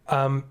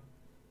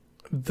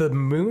 The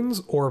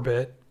moon's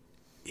orbit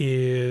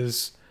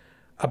is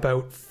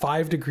about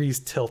 5 degrees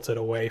tilted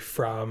away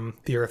from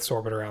the Earth's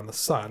orbit around the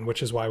sun,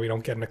 which is why we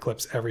don't get an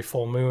eclipse every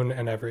full moon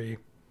and every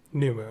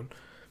new moon.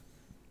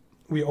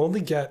 We only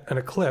get an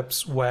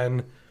eclipse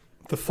when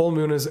the full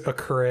moon is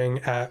occurring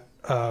at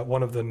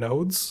one of the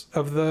nodes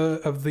of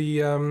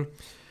the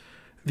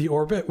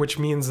orbit, which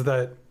means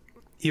that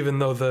even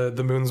though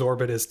the moon's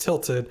orbit is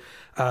tilted,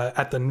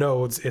 at the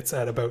nodes it's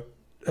at about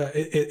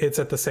it's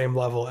at the same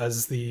level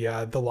as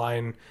the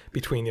line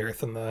between the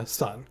Earth and the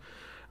sun.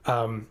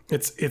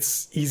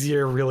 It's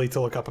easier really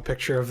to look up a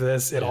picture of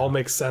this. It all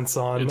makes sense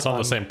on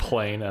the same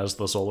plane as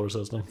the solar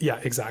system. Yeah,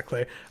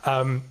 exactly.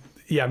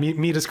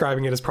 Me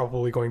describing it is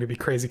probably going to be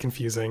crazy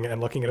confusing,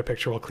 and looking at a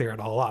picture will clear it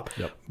all up.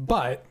 Yep.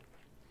 But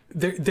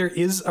there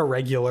is a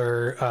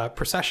regular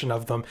procession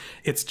of them.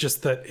 It's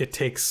just that it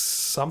takes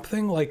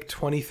something like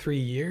 23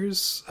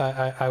 years.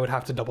 I would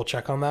have to double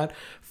check on that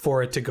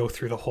for it to go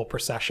through the whole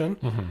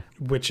procession,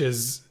 which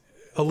is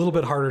a little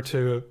bit harder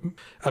to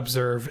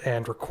observe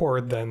and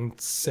record than,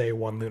 say,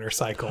 one lunar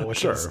cycle,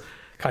 which is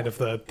kind of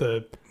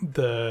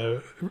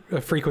the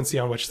frequency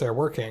on which they're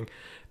working.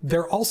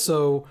 They're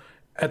also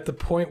at the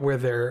point where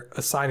they're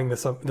assigning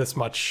this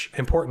much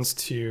importance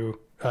to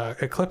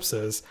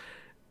eclipses.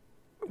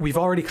 we've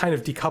already kind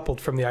of decoupled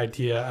from the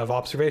idea of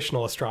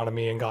observational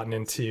astronomy and gotten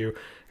into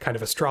kind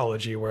of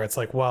astrology, where it's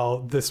like, well,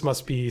 this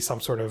must be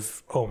some sort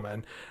of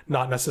omen,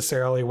 not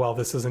necessarily, well,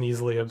 this is an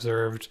easily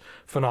observed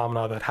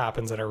phenomena that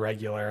happens at a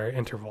regular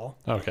interval.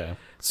 Okay.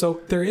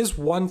 So there is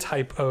one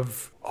type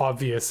of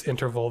obvious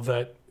interval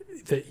that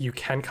you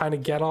can kind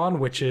of get on,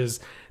 which is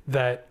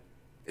that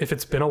if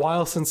it's been a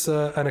while since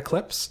an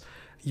eclipse,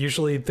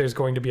 usually there's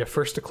going to be a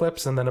first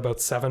eclipse, and then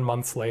about 7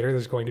 months later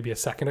there's going to be a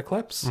second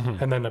eclipse,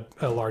 and then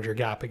a larger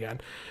gap again.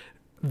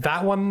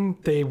 That one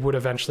they would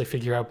eventually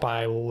figure out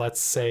by, let's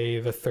say,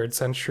 the 3rd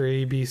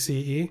century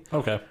BCE.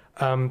 Okay.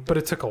 But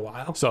it took a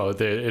while. So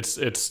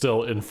it's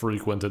still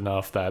infrequent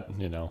enough that,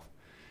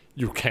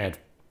 you can't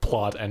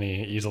plot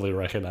any easily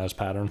recognized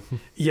pattern.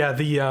 Yeah,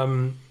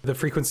 the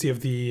frequency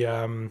of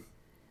the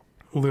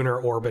lunar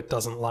orbit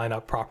doesn't line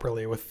up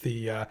properly with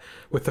the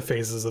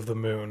phases of the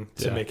moon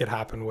to make it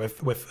happen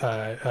with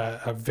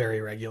a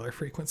very regular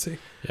frequency.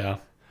 Yeah.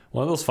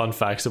 One of those fun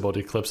facts about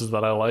eclipses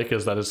that I like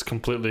is that it's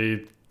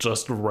completely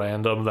just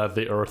random that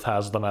the Earth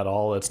has them at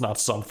all. It's not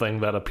something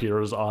that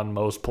appears on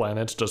most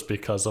planets just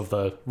because of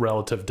the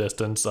relative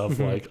distance of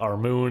like our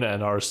moon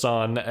and our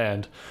sun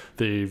and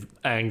the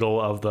angle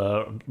of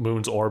the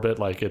moon's orbit.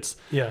 Like it's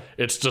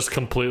just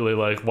completely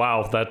like,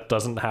 wow, that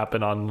doesn't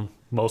happen on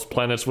most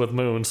planets with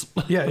moons.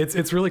 Yeah,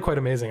 it's really quite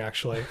amazing,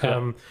 actually.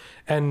 Yeah.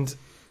 And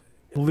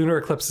lunar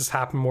eclipses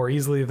happen more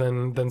easily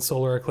than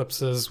solar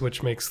eclipses,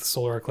 which makes the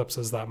solar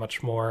eclipses that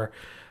much more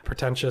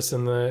pretentious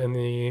in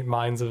the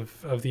minds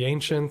of the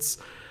ancients.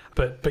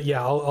 But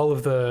yeah, all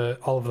of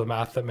the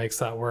math that makes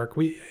that work.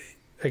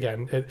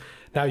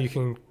 Now you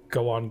can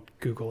go on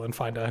Google and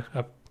find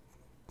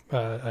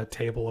a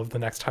table of the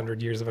next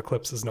 100 years of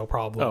eclipses, no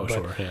problem. Oh,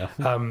 but, sure,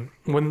 yeah.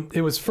 When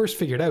it was first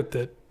figured out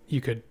that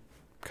you could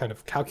kind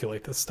of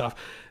calculate this stuff,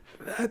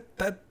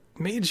 that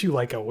made you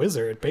like a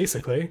wizard,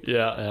 basically.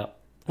 Yeah.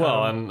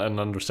 Well, and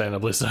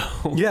understandably so.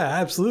 Yeah,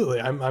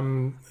 absolutely.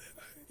 I'm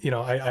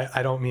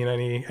I don't mean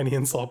any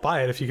insult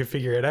by it. If you could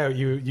figure it out,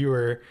 you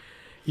were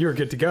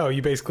good to go.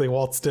 You basically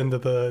waltzed into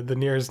the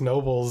nearest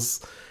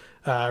noble's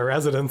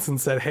residence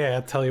and said, "Hey, I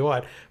tell you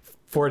what,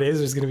 4 days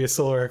there's going to be a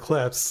solar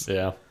eclipse."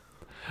 Yeah.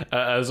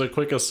 As a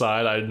quick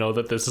aside, I know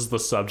that this is the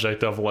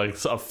subject of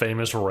like a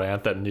famous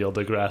rant that Neil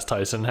deGrasse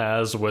Tyson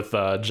has with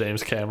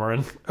James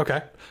Cameron.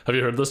 Okay. Have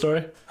you heard the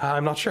story?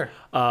 I'm not sure.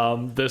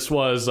 This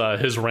was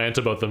his rant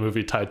about the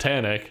movie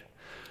Titanic,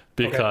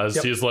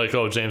 because he's like,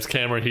 oh, James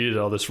Cameron, he did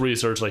all this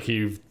research, like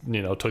he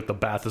took the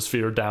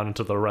bathysphere down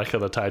into the wreck of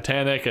the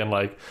Titanic and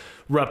like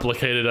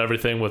replicated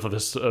everything with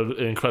this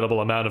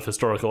incredible amount of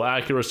historical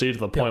accuracy to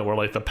the point where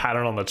like the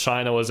pattern on the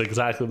china was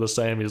exactly the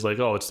same. He's like,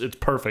 oh, it's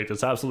perfect,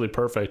 it's absolutely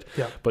perfect.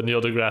 But Neil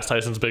deGrasse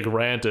Tyson's big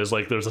rant is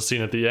like, there's a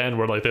scene at the end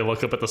where like they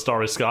look up at the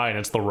starry sky and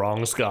it's the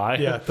wrong sky.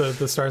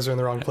 The stars are in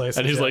the wrong place.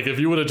 And he's like, if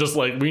you would have just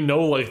like, we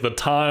know like the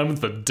time,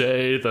 the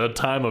day, the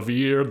time of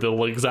year, the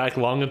exact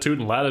longitude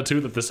and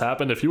latitude that this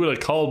happened, if you would have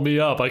called me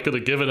up, I could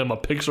have given him a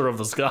picture of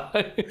the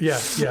sky.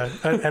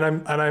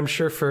 and I'm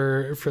sure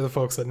for the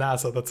folks at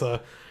NASA, that's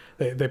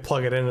they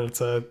plug it in and it's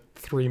a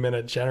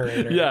 3-minute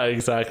generator. Yeah,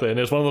 exactly. And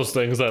it's one of those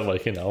things that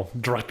like,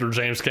 director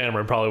James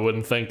Cameron probably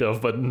wouldn't think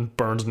of, but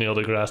burns Neil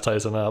deGrasse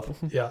Tyson up.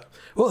 Yeah.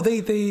 Well,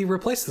 they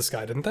replaced this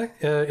guy, didn't they?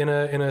 In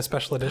a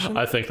special edition?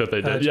 I think that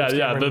they did.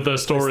 The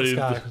story,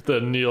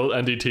 the Neil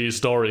NDT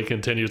story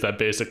continues that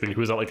basically he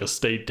was at like a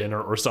state dinner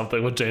or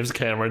something with James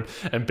Cameron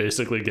and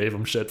basically gave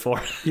him shit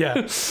for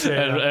it.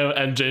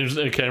 And James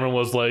Cameron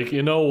was like,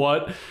 you know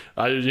what?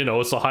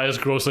 It's the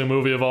highest grossing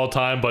movie of all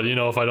time, but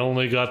if I'd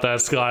only got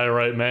that sky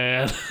right,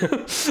 man.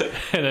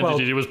 And then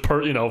he was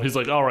he's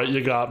like, all right,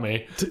 you got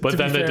me. But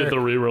then they did the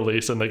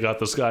re-release and they got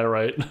the sky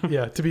right.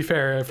 Yeah, to be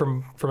fair,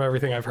 from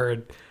everything I've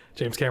heard,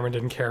 James Cameron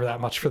didn't care that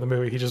much for the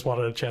movie. He just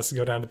wanted a chance to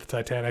go down to the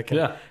Titanic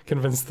and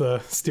convince the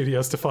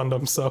studios to fund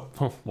him. So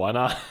why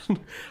not?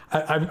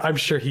 I'm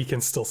sure he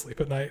can still sleep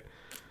at night.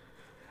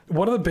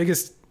 One of the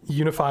biggest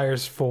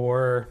unifiers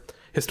for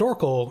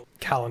historical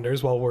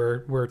calendars, while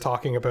we're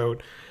talking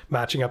about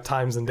matching up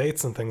times and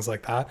dates and things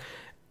like that,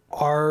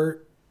 are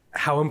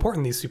how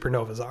important these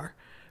supernovas are,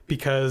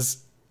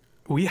 because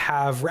we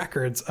have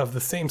records of the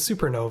same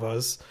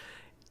supernovas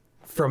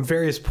from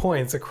various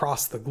points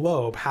across the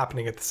globe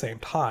happening at the same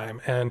time.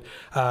 And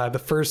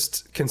the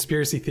first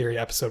conspiracy theory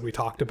episode we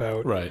talked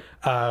about, right?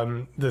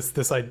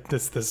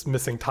 This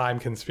missing time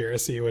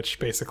conspiracy, which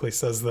basically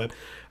says that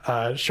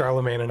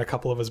Charlemagne and a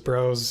couple of his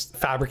bros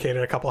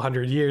fabricated a couple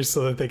hundred years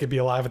so that they could be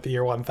alive at the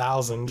year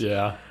 1000.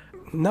 Yeah.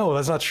 No,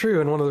 that's not true.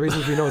 And one of the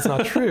reasons we know it's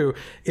not true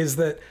is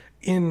that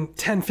in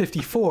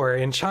 1054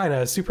 in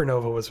China, a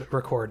supernova was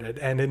recorded.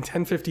 And in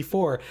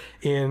 1054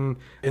 in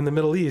the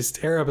Middle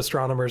East, Arab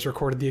astronomers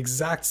recorded the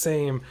exact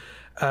same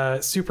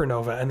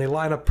supernova, and they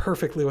line up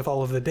perfectly with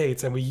all of the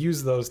dates. And we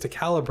use those to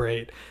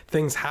calibrate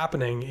things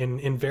happening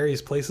in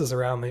various places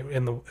around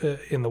in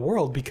the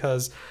world,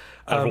 because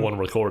Everyone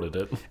recorded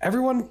it.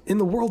 Everyone in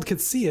the world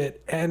could see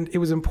it, and it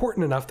was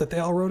important enough that they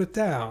all wrote it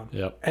down.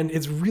 Yep. And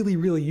it's really,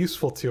 really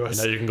useful to us.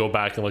 Now you can go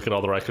back and look at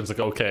all the records, like,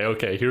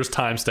 okay, here's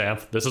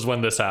timestamp. This is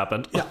when this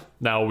happened. Yeah.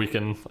 Now we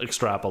can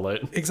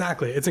extrapolate.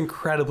 Exactly. It's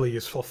incredibly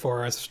useful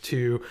for us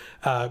to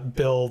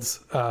build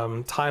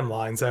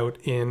timelines out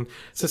in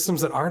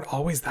systems that aren't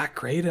always that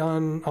great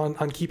on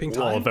keeping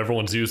time. Well, if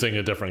everyone's using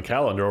a different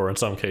calendar, or in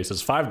some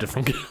cases 5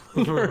 different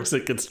calendars,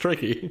 it gets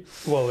tricky.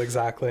 Well,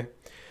 exactly.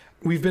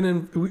 We've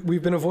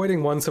been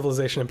avoiding one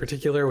civilization in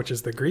particular, which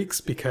is the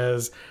Greeks,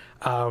 because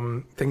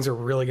things are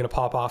really going to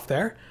pop off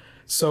there.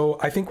 So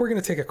I think we're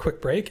going to take a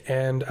quick break,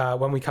 and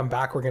when we come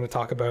back, we're going to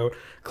talk about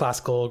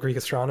classical Greek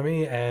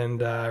astronomy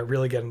and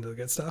really get into the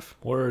good stuff.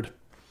 Word.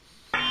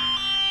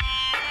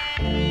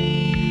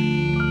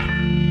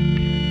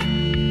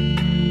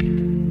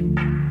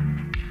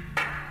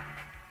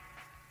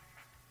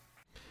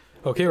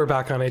 Okay, we're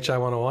back on HI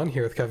 101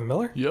 here with Kevin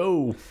Miller.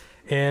 Yo.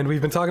 And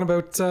we've been talking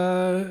about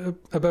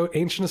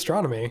ancient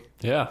astronomy.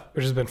 Yeah.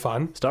 Which has been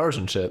fun. Stars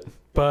and shit.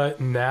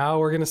 But now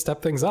we're going to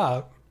step things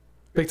up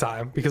big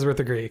time because we're at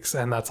the Greeks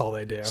and that's all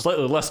they do.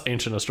 Slightly less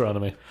ancient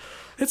astronomy.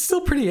 It's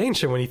still pretty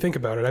ancient when you think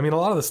about it. I mean, a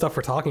lot of the stuff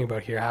we're talking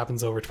about here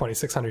happens over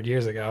 2,600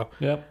 years ago.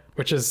 Yep.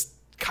 Which is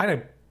kind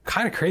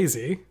of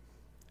crazy.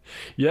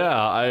 Yeah,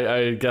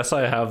 I guess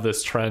I have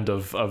this trend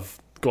of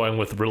going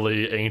with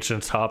really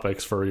ancient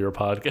topics for your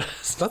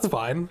podcast. That's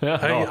fine. Yeah,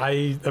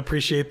 I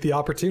appreciate the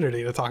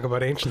opportunity to talk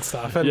about ancient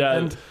stuff.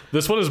 And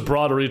this one is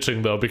broad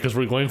reaching though, because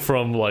we're going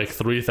from like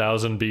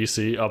 3000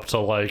 BC up to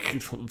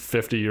like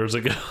 50 years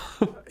ago.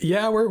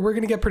 Yeah, we're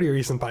going to get pretty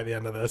recent by the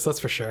end of this.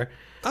 That's for sure.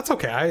 That's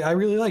okay. I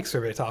really like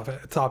survey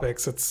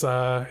topics.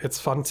 It's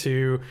fun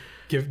to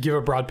give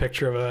a broad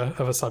picture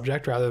of a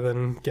subject rather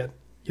than get,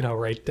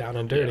 right down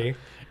and dirty. Yeah.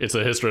 It's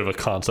a history of a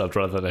concept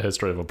rather than a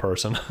history of a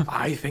person.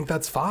 I think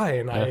that's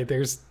fine. Yeah.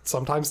 There's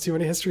sometimes too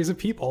many histories of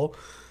people.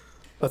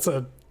 It's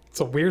a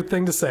weird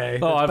thing to say.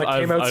 That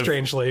came out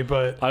strangely,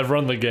 but I've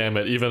run the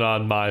gamut even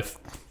on my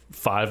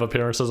 5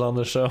 appearances on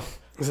this show.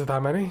 Is it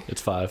that many?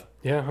 It's 5.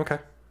 Yeah. Okay.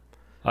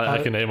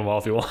 I can name them all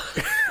if you want.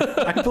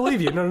 I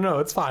believe you. No,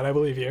 it's fine. I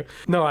believe you.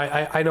 No,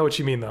 I know what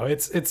you mean though.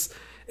 It's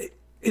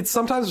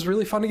sometimes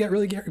really fun to get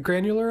really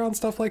granular on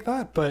stuff like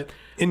that, but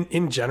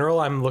in general,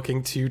 I'm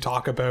looking to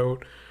talk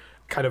about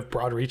kind of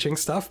broad-reaching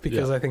stuff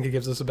because I think it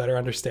gives us a better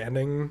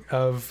understanding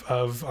of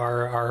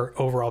our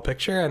overall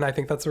picture, and I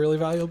think that's a really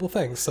valuable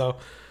thing. So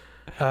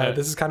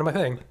this is kind of my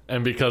thing.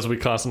 And because we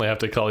constantly have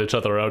to call each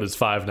other out as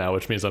 5 now,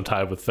 which means I'm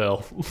tied with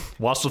Phil.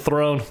 Watch the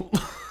throne.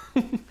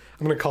 I'm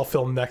gonna call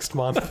Phil next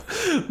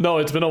month. No,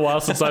 it's been a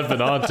while since I've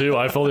been on too.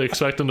 I fully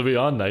expect him to be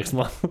on next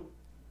month.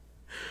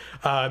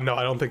 No,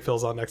 I don't think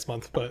Phil's on next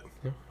month, but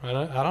I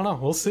don't know.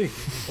 We'll see.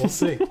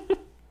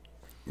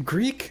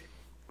 Greek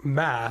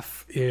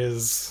math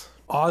is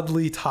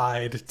oddly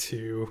tied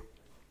to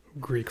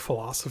Greek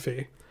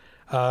philosophy.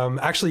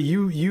 Actually,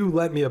 you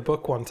lent me a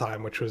book one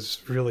time, which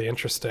was really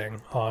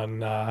interesting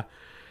on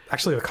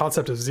actually the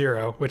concept of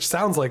zero, which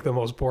sounds like the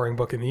most boring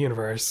book in the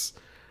universe,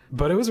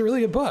 but it was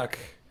really a book.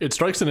 It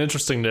strikes an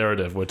interesting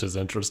narrative, which is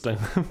interesting.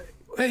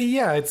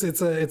 Yeah, it's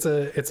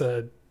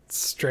a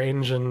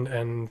strange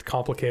and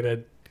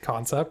complicated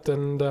concept,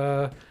 and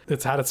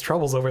it's had its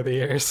troubles over the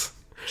years.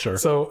 Sure.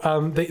 So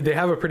they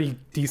have a pretty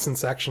decent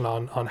section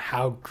on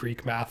how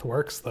Greek math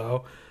works,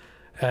 though.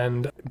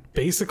 And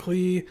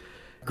basically,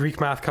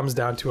 Greek math comes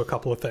down to a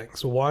couple of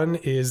things. One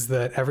is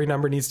that every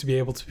number needs to be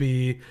able to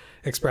be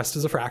expressed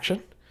as a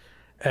fraction.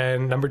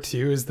 And number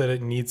 2 is that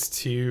it needs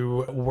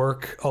to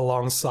work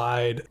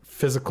alongside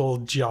physical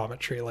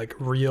geometry, like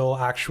real,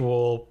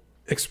 actual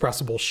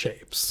expressible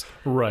shapes.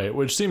 Right,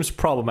 which seems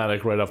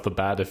problematic right off the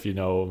bat if you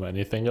know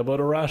anything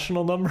about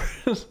irrational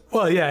numbers.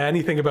 Well, yeah,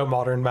 anything about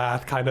modern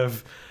math kind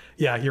of,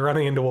 you're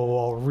running into a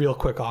wall real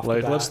quick off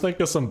the bat. Let's think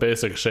of some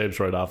basic shapes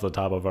right off the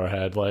top of our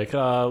head. Like,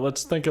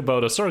 let's think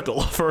about a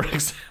circle, for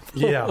example.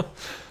 Yeah.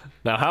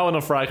 Now, how in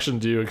a fraction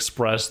do you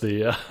express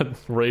the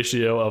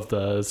ratio of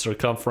the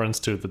circumference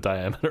to the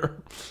diameter?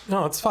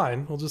 No, it's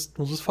fine. We'll just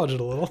fudge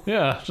it a little.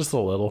 Yeah, just a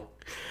little.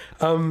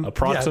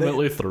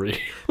 Approximately 3.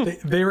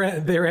 They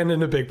ran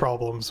into big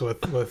problems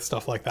with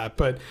stuff like that,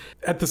 but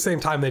at the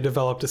same time they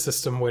developed a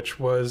system which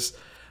was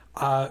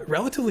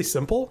relatively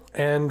simple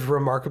and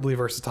remarkably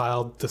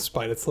versatile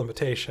despite its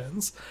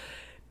limitations.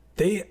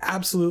 They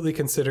absolutely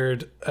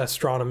considered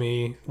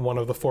astronomy one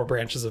of the 4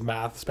 branches of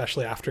math,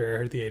 especially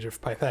after the age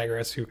of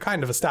Pythagoras, who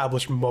kind of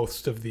established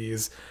most of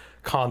these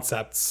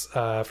concepts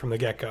from the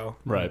get-go.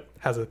 Right.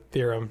 Has a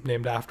theorem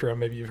named after him.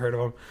 Maybe you've heard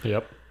of him.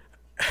 Yep.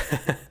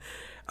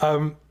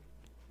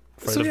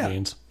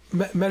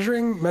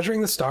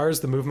 Measuring the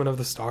stars, the movement of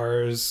the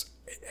stars,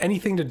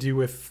 anything to do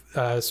with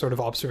sort of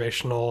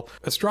observational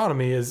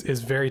astronomy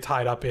is very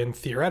tied up in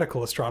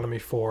theoretical astronomy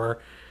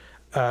for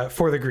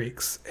the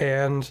Greeks.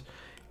 And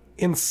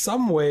in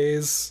some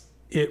ways,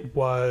 it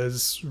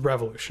was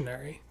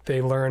revolutionary.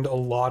 They learned a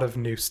lot of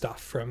new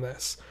stuff from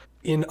this.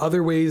 In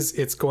other ways,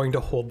 it's going to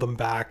hold them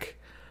back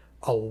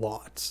a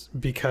lot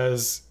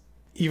because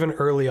even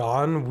early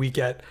on, we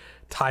get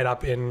tied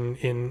up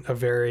in a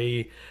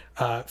very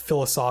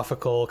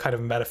philosophical, kind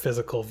of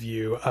metaphysical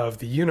view of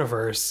the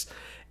universe.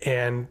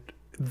 And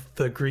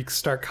the Greeks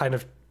start kind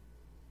of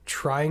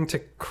trying to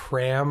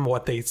cram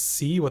what they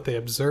see, what they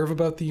observe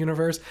about the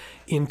universe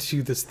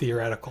into this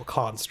theoretical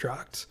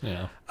construct.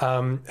 Yeah.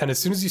 And as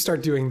soon as you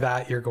start doing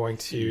that, you're going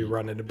to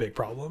run into big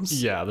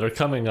problems. Yeah, they're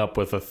coming up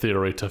with a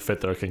theory to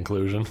fit their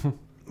conclusion.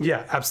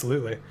 Yeah,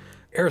 absolutely.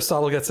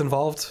 Aristotle gets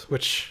involved,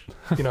 which,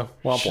 you know,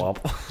 Womp womp.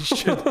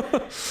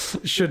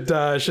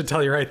 should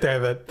tell you right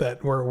there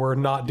that we're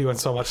not doing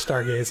so much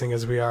stargazing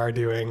as we are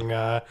doing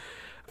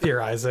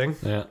theorizing.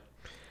 Yeah.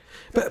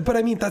 But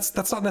I mean, that's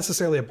not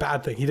necessarily a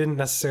bad thing. He didn't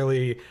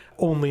necessarily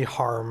only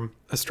harm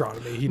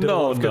astronomy. He did a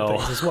lot of good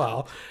things as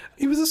well.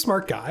 He was a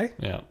smart guy.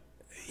 Yeah.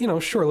 You know,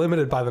 sure,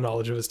 limited by the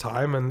knowledge of his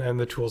time and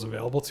the tools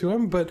available to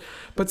him, but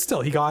still,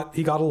 he got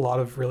a lot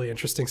of really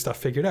interesting stuff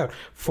figured out.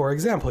 For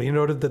example, he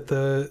noted that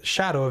the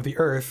shadow of the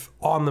Earth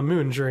on the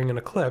moon during an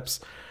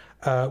eclipse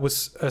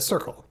was a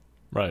circle.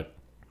 Right.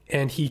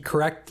 And he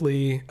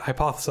correctly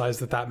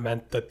hypothesized that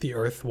meant that the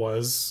Earth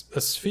was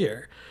a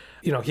sphere.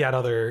 You know, he had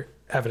other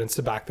evidence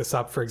to back this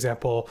up. For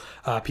example,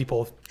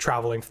 people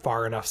traveling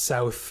far enough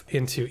south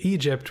into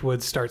Egypt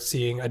would start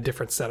seeing a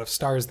different set of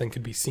stars than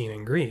could be seen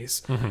in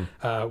Greece.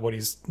 What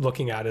he's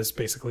looking at is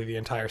basically the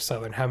entire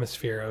southern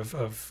hemisphere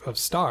of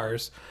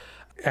stars,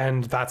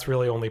 and that's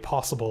really only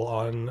possible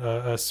on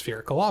a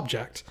spherical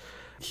object.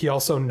 He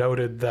also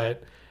noted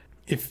that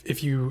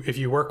if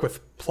you work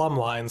with plumb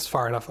lines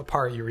far enough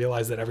apart, you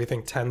realize that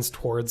everything tends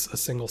towards a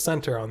single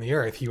center on the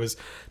Earth. He was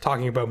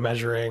talking about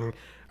measuring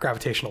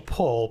gravitational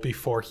pull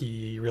before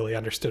he really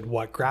understood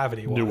what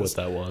gravity was. Knew what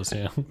that was,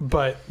 yeah.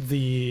 But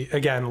the,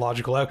 again,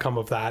 logical outcome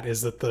of that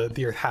is that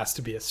the Earth has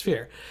to be a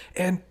sphere.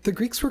 And the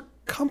Greeks were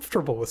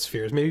comfortable with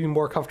spheres, maybe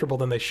more comfortable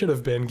than they should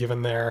have been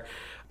given their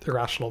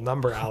irrational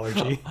number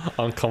allergy.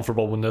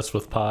 Uncomfortableness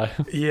with pi.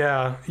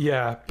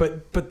 Yeah.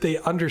 But they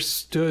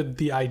understood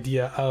the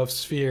idea of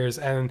spheres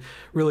and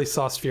really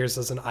saw spheres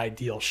as an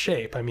ideal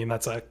shape. I mean,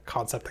 that's a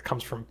concept that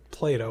comes from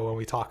Plato when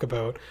we talk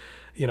about,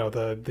 you know,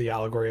 the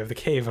allegory of the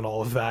cave and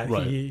all of that.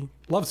 Right. He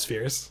loved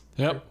spheres.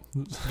 Yep.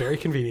 Very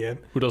convenient.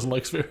 Who doesn't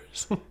like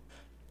spheres?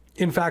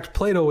 In fact,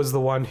 Plato was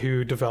the one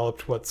who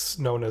developed what's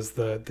known as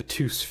the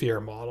two-sphere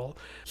model.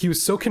 He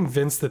was so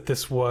convinced that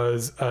this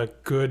was a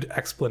good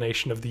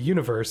explanation of the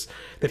universe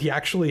that he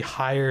actually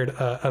hired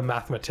a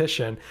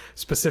mathematician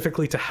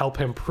specifically to help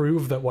him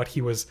prove that what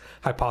he was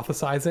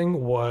hypothesizing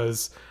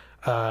was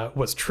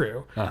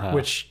true,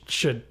 which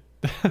should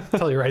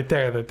tell you right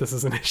there that this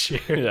is an issue.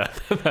 Yeah,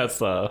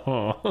 that's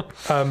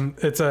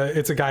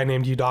it's a guy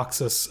named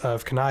Eudoxus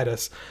of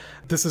Cnidus.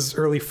 This is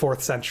early 4th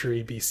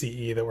century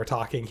BCE that we're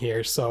talking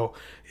here, so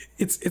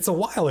it's a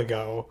while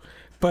ago.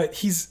 But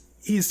he's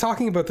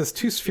talking about this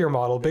two-sphere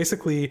model,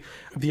 basically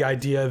the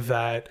idea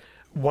that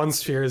one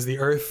sphere is the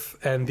Earth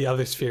and the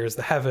other sphere is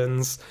the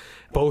heavens.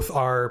 Both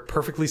are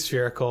perfectly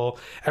spherical.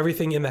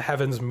 Everything in the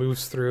heavens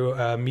moves through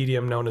a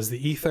medium known as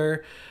the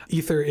ether.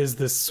 Ether is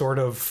this sort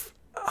of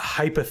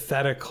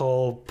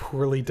hypothetical,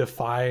 poorly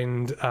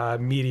defined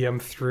medium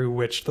through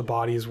which the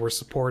bodies were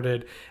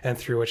supported and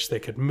through which they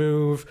could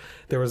move.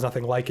 There was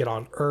nothing like it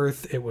on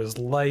Earth. It was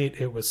light,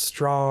 it was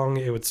strong,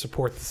 it would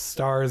support the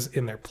stars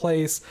in their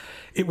place.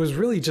 It was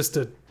really just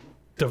a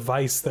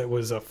device that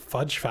was a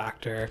fudge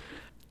factor.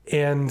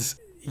 And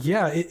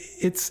yeah,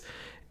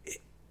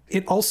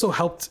 it also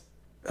helped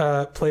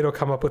Plato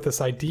come up with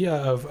this idea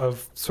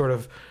of sort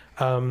of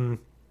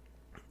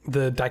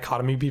the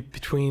dichotomy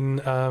between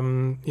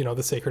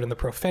the sacred and the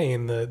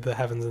profane, the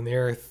heavens and the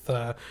earth,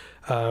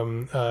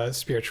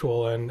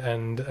 spiritual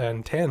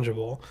and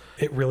tangible.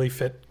 It really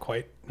fit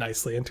quite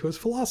nicely into his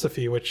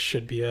philosophy, which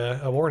should be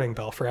a warning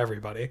bell for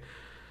everybody.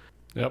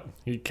 Yep,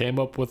 he came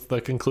up with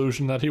the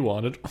conclusion that he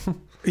wanted.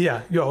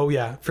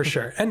 Yeah, for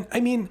sure. And I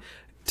mean,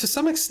 to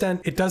some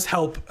extent, it does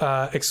help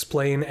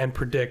explain and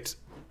predict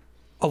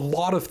a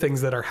lot of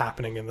things that are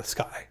happening in the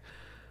sky,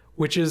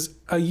 which is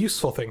a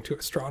useful thing to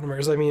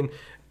astronomers. I mean,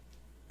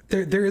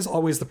 there is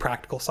always the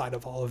practical side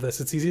of all of this.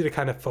 It's easy to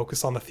kind of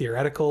focus on the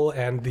theoretical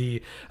and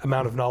the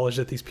amount of knowledge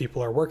that these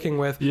people are working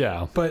with.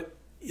 Yeah. But,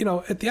 you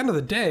know, at the end of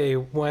the day,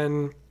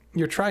 when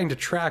you're trying to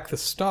track the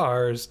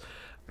stars,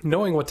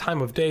 knowing what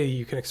time of day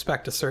you can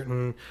expect a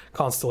certain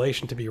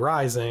constellation to be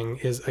rising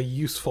is a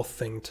useful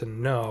thing to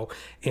know.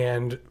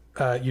 And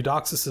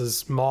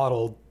Eudoxus's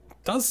model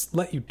does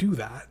let you do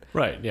that.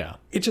 Right, yeah.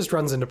 It just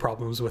runs into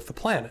problems with the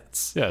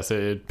planets. Yes,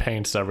 it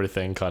paints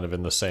everything kind of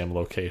in the same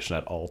location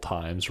at all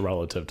times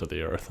relative to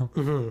the Earth.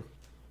 Mm-hmm.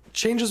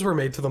 Changes were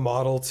made to the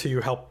model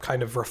to help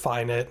kind of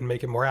refine it and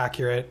make it more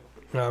accurate.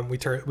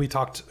 We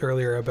talked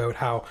earlier about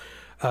how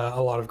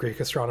a lot of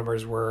Greek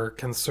astronomers were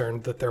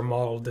concerned that their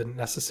model didn't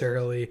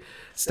necessarily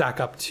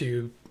stack up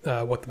to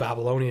what the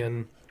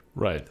Babylonian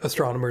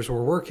astronomers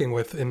were working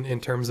with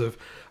in terms of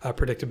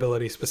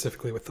predictability,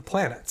 specifically with the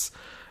planets.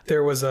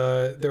 There was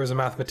a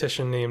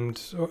mathematician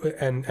named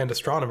and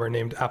astronomer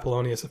named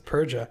Apollonius of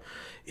Perga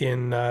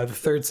in the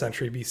 3rd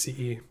century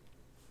BCE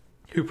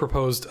who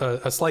proposed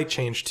a slight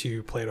change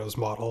to Plato's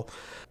model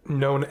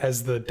known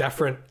as the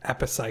deferent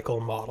epicycle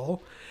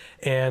model.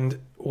 And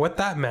what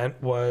that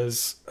meant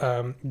was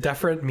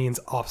deferent means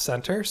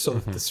off-center, so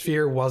that the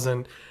sphere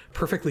wasn't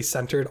perfectly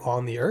centered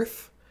on the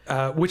Earth,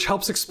 which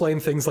helps explain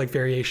things like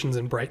variations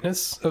in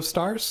brightness of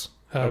stars,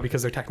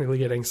 because they're technically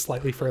getting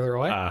slightly further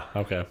away.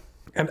 Okay.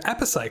 And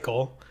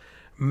epicycle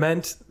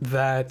meant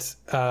that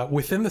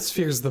within the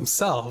spheres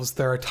themselves,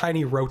 there are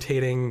tiny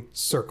rotating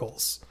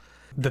circles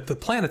that the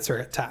planets are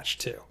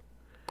attached to.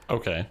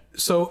 Okay.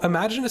 So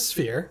imagine a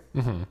sphere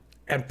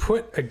and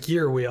put a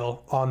gear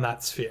wheel on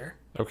that sphere.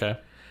 Okay.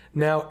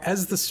 Now,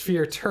 as the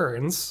sphere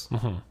turns,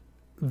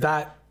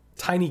 that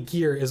tiny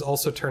gear is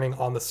also turning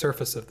on the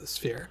surface of the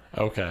sphere.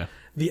 Okay.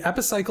 The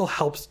epicycle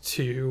helps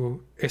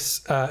to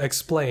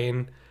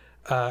explain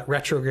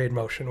retrograde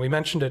motion. We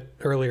mentioned it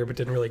earlier, but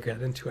didn't really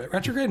get into it.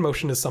 Retrograde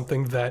motion is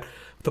something that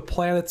the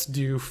planets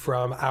do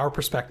from our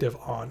perspective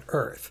on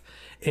Earth.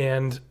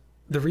 And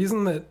the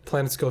reason that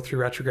planets go through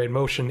retrograde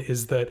motion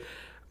is that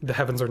the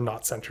heavens are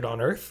not centered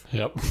on Earth.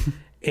 Yep.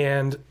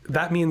 And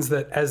that means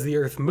that as the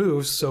Earth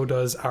moves, so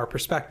does our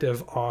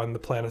perspective on the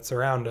planets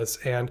around us.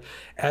 And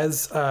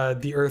as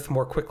the Earth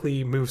more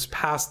quickly moves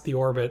past the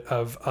orbit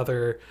of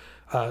other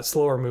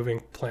slower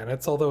moving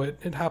planets, although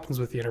it happens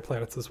with the inner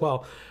planets as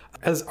well,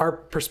 as our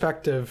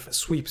perspective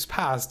sweeps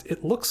past,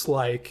 it looks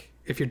like,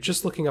 if you're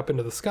just looking up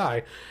into the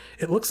sky,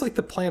 it looks like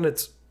the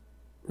planets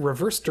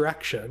reverse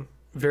direction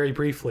very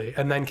briefly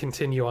and then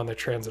continue on their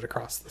transit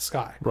across the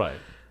sky. Right.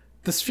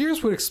 The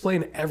spheres would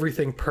explain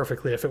everything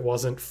perfectly if it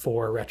wasn't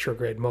for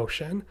retrograde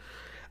motion.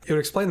 It would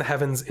explain the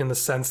heavens in the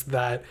sense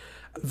that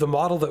the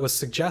model that was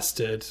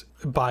suggested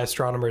by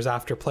astronomers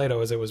after Plato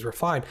as it was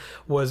refined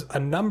was a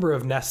number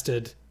of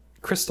nested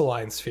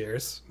crystalline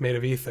spheres made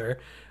of ether.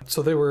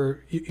 So they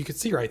were, you could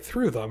see right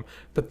through them,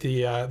 but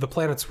the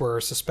planets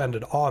were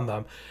suspended on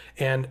them.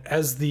 And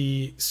as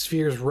the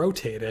spheres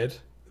rotated,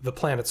 the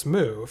planets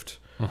moved.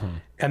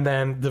 And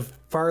then the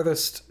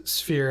farthest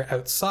sphere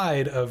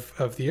outside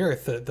of the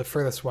Earth, the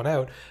furthest one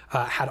out,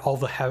 had all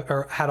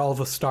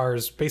the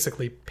stars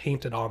basically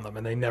painted on them,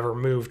 and they never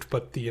moved,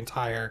 but the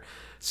entire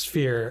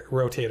sphere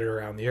rotated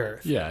around the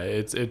Earth. Yeah,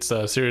 it's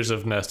a series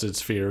of nested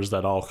spheres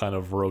that all kind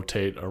of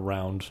rotate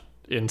around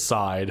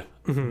inside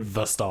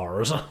the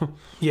stars.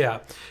 Yeah.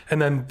 And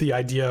then the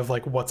idea of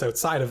like what's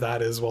outside of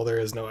that is, well, there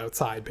is no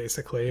outside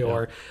basically. Yeah.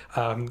 Or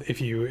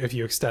if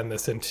you extend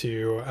this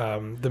into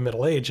the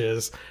Middle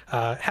Ages,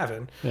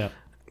 heaven. Yeah.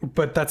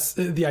 But that's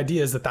the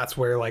idea, is that that's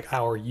where like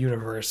our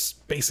universe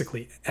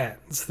basically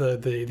ends.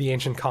 The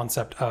ancient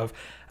concept of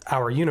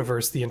our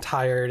universe, the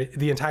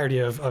entirety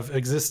of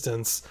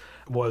existence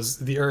was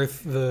the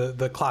Earth,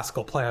 the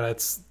classical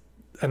planets,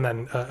 and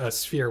then a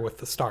sphere with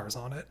the stars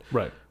on it.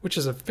 Right. Which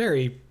is a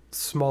very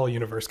small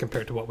universe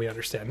compared to what we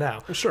understand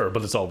now. Sure,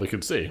 but it's all we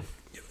could see.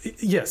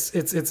 Yes,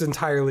 it's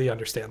entirely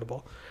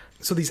understandable.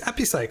 So these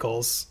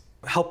epicycles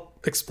help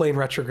explain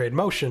retrograde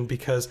motion,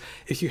 because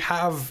if you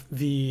have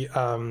the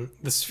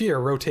sphere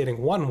rotating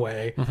one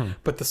way,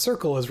 but the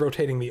circle is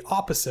rotating the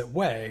opposite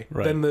way,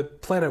 then the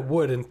planet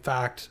would in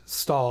fact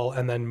stall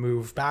and then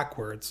move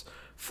backwards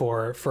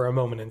for a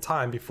moment in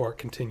time before it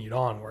continued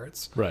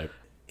onwards. Right.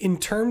 In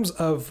terms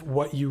of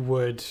what you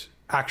would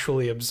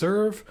actually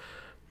observe,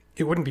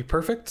 it wouldn't be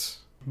perfect,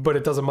 but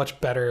it does a much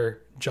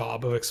better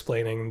job of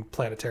explaining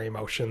planetary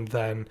motion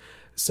than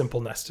simple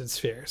nested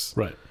spheres.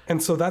 Right.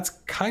 And so that's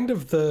kind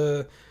of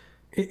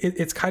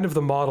it's kind of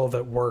the model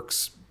that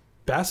works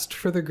best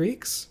for the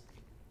Greeks.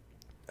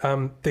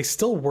 They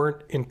still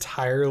weren't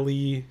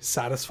entirely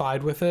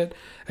satisfied with it.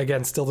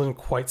 Again, still didn't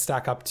quite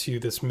stack up to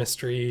this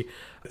mystery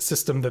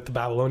system that the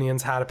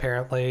Babylonians had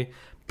apparently,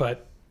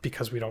 but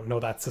because we don't know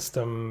that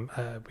system,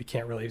 we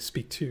can't really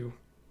speak to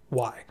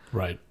why.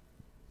 Right.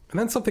 And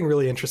then something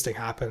really interesting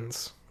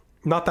happens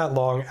not that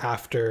long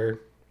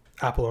after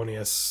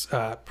Apollonius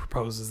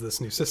proposes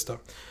this new system.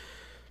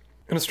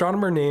 An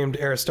astronomer named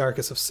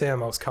Aristarchus of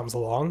Samos comes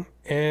along,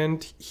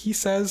 and he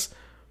says,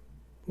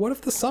 what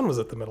if the sun was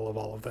at the middle of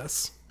all of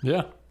this?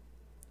 Yeah.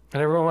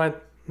 And everyone went,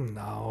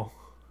 no.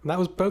 And that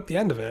was about the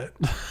end of it.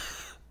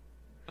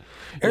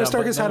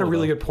 Aristarchus had a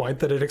really good point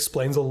that it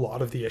explains a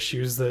lot of the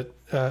issues that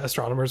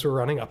astronomers were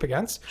running up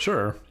against.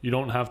 Sure. You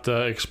don't have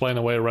to explain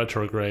away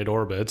retrograde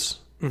orbits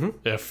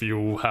if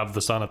you have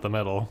the sun at the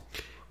middle.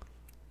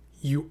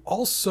 You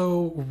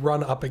also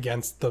run up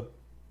against the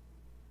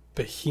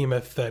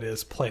behemoth that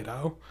is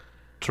Plato.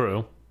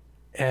 True.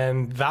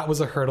 And that was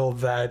a hurdle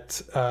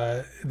that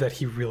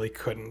he really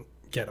couldn't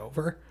get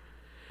over.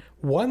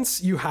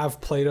 Once you have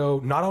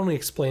Plato not only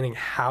explaining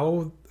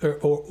how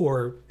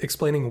or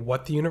explaining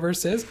what the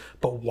universe is,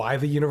 but why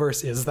the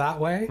universe is that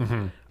way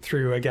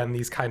through, again,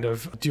 these kind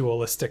of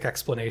dualistic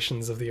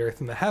explanations of the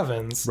earth and the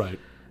heavens, right?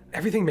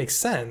 Everything makes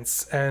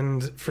sense.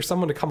 And for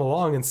someone to come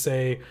along and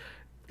say,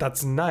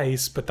 that's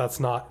nice, but that's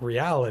not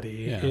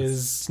reality,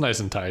 it's nice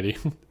and tidy.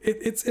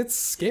 It's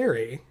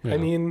scary. Yeah. I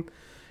mean,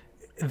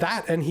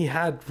 that, and he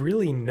had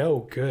really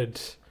no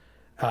good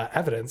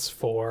evidence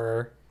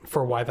for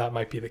why that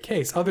might be the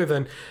case, other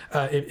than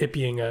it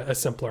being a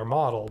simpler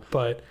model.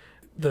 But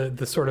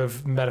the sort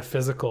of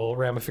metaphysical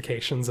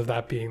ramifications of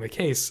that being the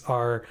case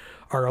are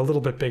a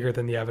little bit bigger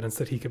than the evidence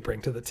that he could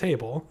bring to the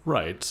table.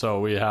 Right. So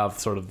we have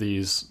sort of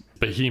these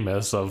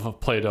behemoths of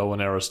Plato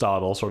and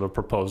Aristotle sort of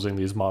proposing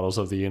these models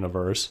of the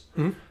universe.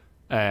 Mm-hmm.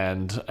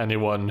 And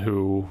anyone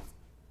who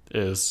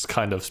is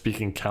kind of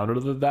speaking counter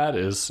to that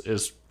is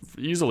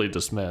easily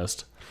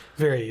dismissed.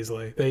 Very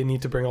easily. They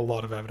need to bring a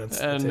lot of evidence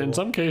to the table. And in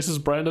some cases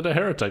branded a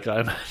heretic,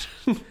 I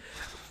imagine.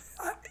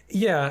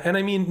 Yeah, and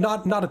I mean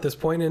not at this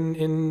point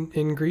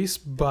in Greece,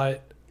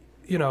 but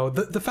you know,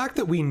 the fact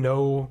that we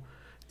know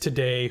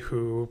today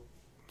who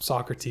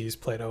Socrates,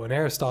 Plato, and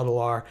Aristotle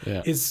are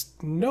is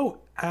no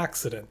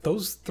accident.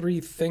 Those three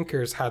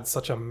thinkers had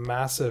such a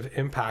massive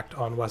impact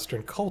on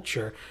Western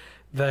culture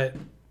that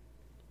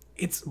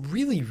it's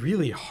really,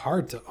 really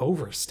hard to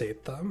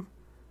overstate them.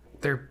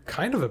 They're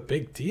kind of a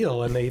big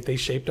deal, and they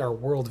shaped our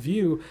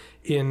worldview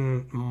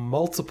in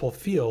multiple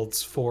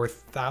fields for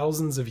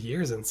thousands of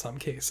years in some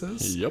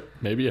cases. Yep,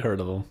 maybe you heard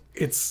of them.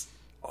 It's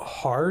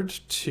hard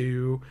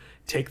to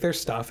take their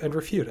stuff and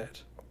refute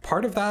it.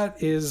 Part of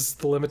that is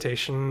the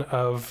limitation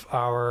of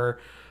our,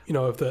 you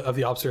know, of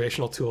the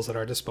observational tools at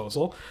our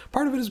disposal.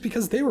 Part of it is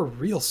because they were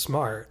real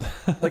smart.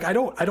 Like I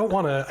don't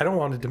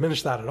want to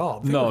diminish that at all.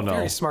 They were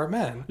very smart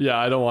men. Yeah,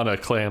 I don't want to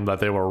claim that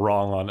they were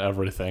wrong on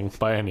everything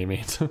by any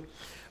means.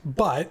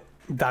 But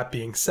that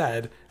being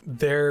said,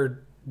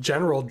 their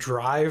general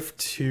drive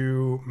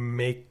to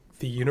make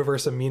the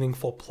universe a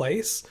meaningful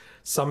place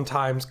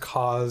sometimes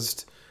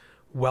caused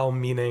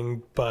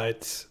well-meaning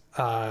but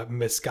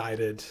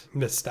misguided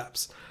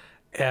missteps.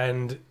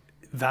 And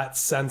that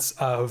sense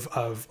of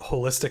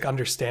holistic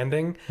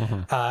understanding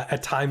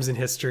at times in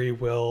history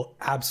will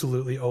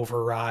absolutely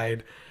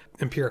override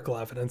empirical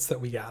evidence that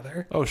we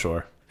gather. Oh,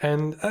 sure.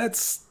 And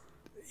it's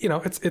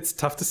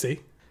tough to see.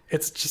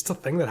 It's just a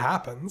thing that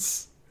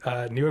happens.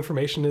 New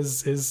information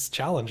is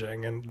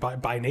challenging and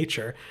by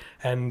nature,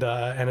 and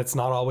it's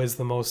not always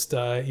the most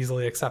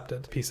easily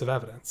accepted piece of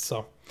evidence.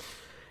 So,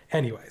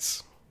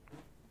 anyways,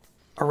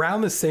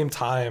 around the same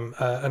time,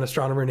 an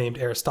astronomer named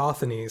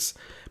Eratosthenes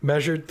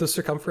measured the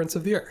circumference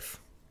of the Earth.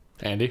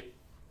 Andy?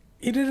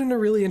 He did it in a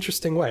really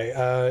interesting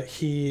way.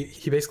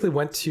 He basically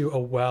went to a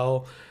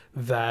well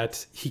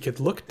that he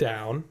could look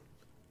down.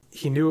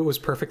 He knew it was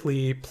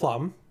perfectly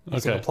plumb,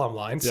 using a plumb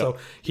line, so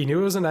he knew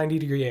it was a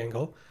 90-degree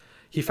angle.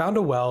 He found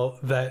a well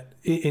that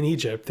in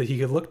Egypt that he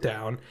could look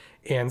down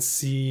and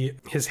see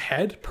his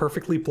head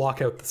perfectly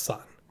block out the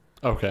sun.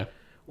 Okay.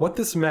 What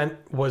this meant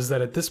was that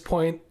at this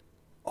point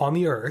on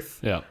the Earth,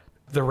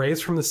 the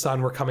rays from the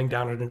sun were coming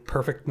down at a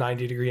perfect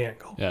 90-degree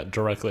angle. Yeah,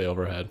 directly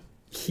overhead.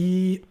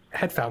 He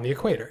had found the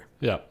equator.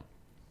 Yeah.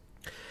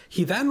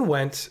 He then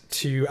went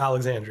to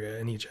Alexandria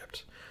in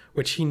Egypt,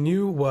 which he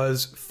knew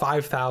was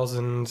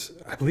 5,000,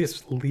 I believe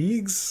it's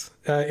leagues.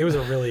 It was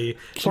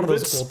it's one of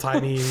those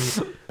old-timey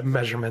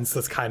measurements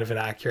that's kind of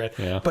inaccurate.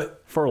 Yeah,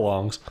 but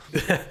furlongs.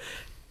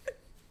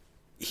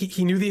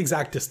 he knew the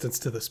exact distance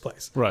to this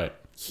place. Right.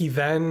 He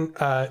then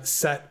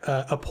set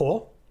a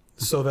pole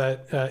so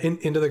that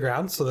into the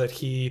ground so that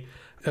he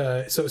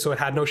so it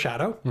had no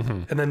shadow,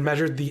 and then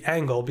measured the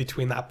angle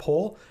between that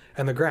pole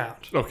and the ground.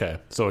 Okay,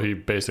 so he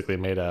basically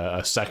made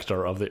a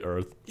sector of the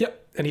Earth.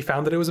 Yep, and he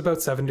found that it was about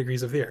 7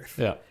 degrees of the Earth.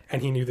 Yeah,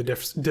 and he knew the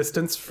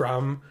distance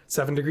from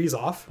 7 degrees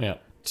off.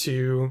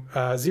 To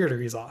 0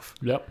 degrees off.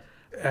 Yep.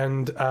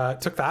 And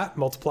took that,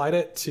 multiplied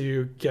it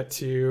to get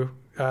to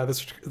the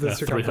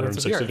circumference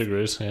of the Earth. 360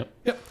 degrees.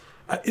 Yep.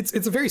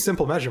 It's a very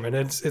simple measurement.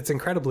 It's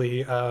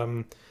incredibly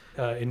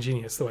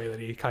ingenious the way that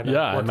he kind of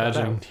I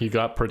imagine he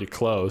got pretty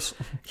close.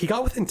 He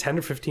got within 10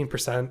 to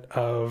 15%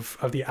 of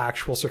the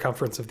actual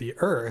circumference of the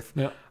Earth,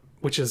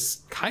 which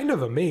is kind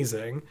of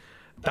amazing.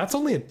 That's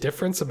only a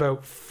difference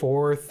about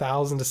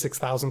 4,000 to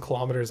 6,000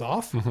 kilometers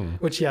off,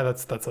 which,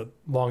 that's a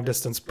long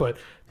distance, but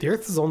the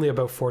Earth is only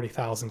about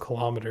 40,000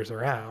 kilometers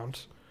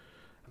around.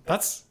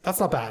 That's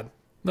not bad.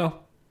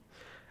 No.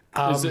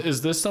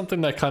 Is this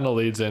something that kind of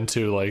leads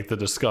into like the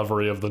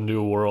discovery of the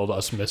New World,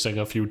 us missing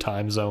a few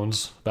time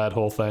zones, that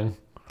whole thing?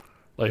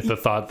 Like the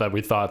thought that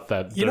we thought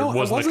that there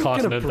wasn't a continent there. I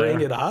wasn't going to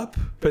bring it up,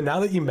 but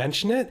now that you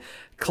mention it,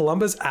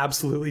 Columbus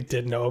absolutely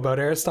did know about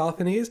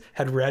Eratosthenes,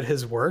 had read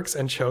his works,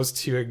 and chose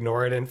to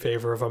ignore it in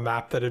favor of a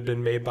map that had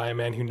been made by a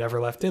man who never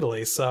left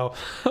Italy. So,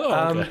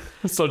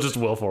 so just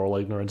willful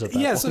ignorance at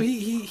that point. So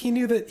he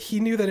knew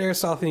that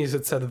Eratosthenes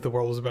had said that the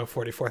world was about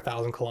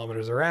 44,000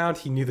 kilometers around.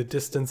 He knew the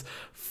distance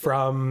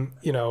from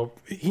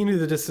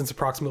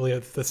approximately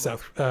of the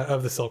south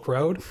of the Silk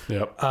Road.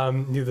 Yep.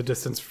 Knew the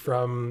distance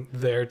from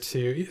there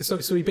to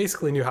so he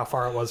basically knew how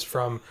far it was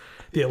from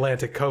the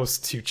Atlantic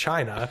coast to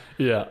China.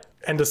 Yeah.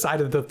 and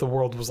decided that the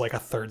world was like a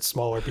third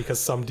smaller because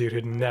some dude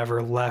who'd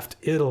never left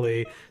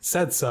Italy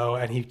said so,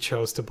 and he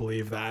chose to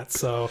believe that.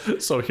 So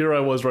here I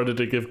was ready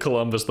to give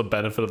Columbus the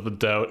benefit of the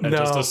doubt and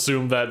just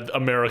assume that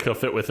America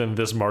fit within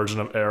this margin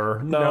of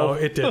error. No,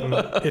 it didn't.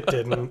 It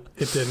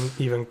didn't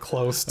even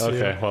close to.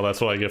 Okay, well,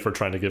 that's what I get for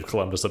trying to give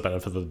Columbus the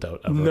benefit of the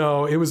doubt.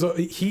 No, it was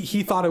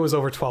he thought it was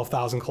over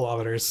 12,000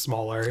 kilometers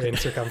smaller in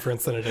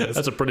circumference than it is.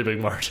 That's a pretty big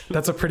margin.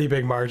 That's a pretty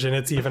big margin.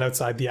 It's even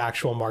outside the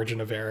actual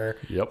margin of error.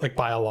 Yep. Like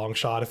by a long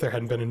shot. If there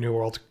hadn't been a new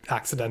world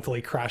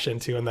accidentally crash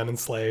into and then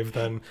enslave,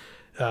 then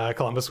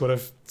Columbus would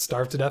have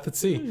starved to death at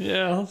sea.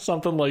 Yeah,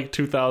 something like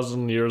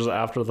 2,000 years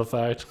after the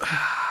fact.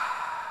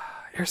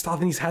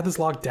 Aristophanes had this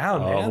locked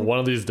down, man. One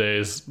of these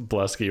days,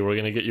 Blesky, we're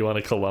going to get you on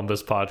a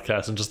Columbus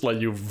podcast and just let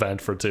you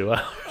vent for 2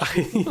 hours.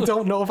 I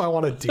don't know if I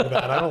want to do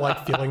that. I don't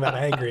like feeling that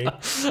angry.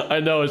 I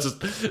know, it's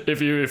just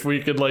if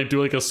we could like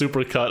do like a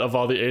super cut of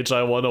all the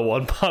HI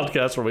 101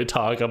 podcasts where we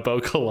talk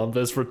about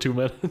Columbus for 2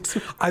 minutes.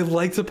 I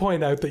like to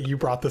point out that you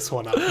brought this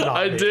one up.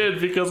 I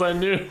did because I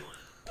knew.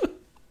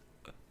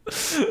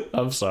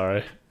 I'm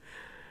sorry.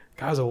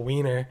 Guy's a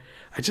wiener.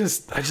 I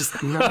just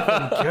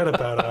nothing good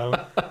about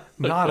him.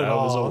 Not at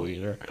all. That was a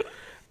wiener.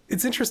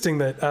 It's interesting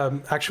that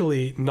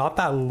actually not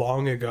that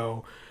long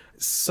ago,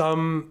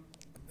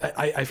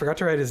 I forgot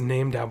to write his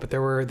name down, but there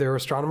were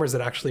astronomers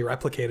that actually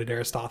replicated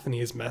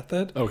Aristophanes'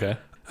 method. Okay.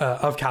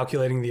 Of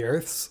calculating the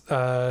Earth's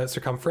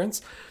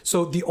circumference.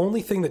 So the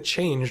only thing that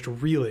changed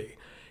really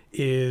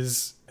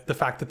is the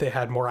fact that they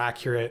had more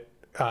accurate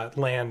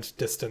land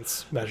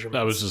distance measurements.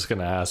 I was just going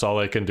to ask. All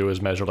they can do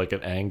is measure like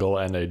an angle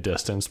and a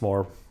distance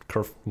more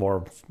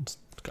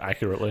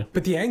accurately.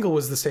 But the angle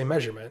was the same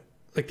measurement.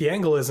 Like the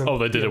angle isn't. Oh,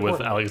 they did it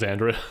with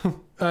Alexandria.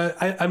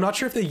 I'm not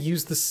sure if they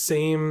used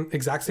the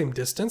exact same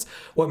distance.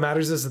 What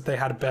matters is that they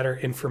had better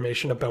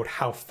information about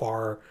how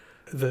far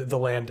the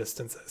land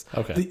distance is.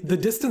 Okay. The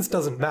distance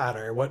doesn't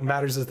matter. What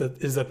matters is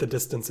that the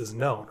distance is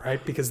known,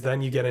 right? Because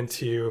then you get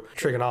into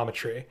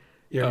trigonometry.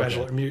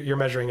 You're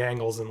measuring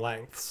angles and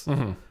lengths.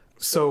 Mm-hmm.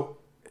 So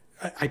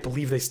I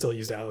believe they still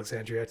used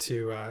Alexandria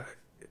to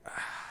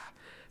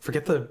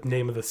forget the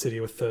name of the city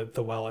with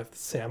the well,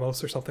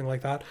 Samos or something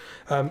like that.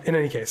 In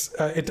any case,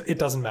 it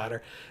doesn't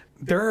matter.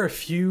 There are a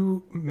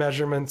few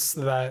measurements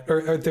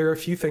or there are a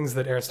few things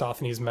that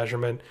Aristophanes'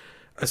 measurement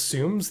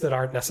assumes that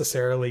aren't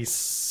necessarily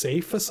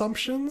safe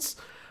assumptions.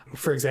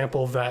 For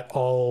example, that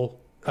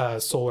all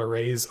solar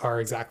rays are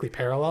exactly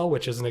parallel,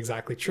 which isn't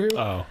exactly true.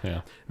 Oh,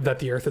 yeah. That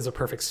the Earth is a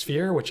perfect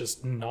sphere, which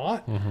is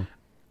not.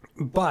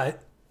 Mm-hmm.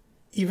 But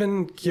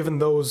even given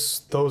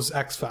those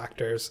X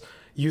factors,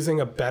 using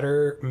a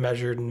better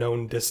measured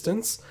known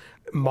distance,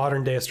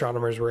 modern day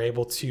astronomers were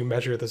able to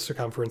measure the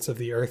circumference of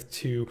the Earth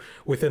to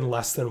within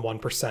less than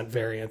 1%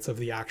 variance of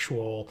the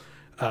actual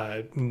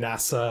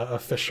NASA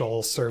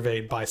official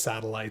surveyed by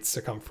satellites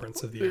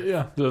circumference of the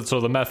Earth. Yeah.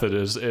 So the method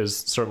is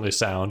certainly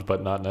sound,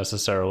 but not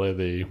necessarily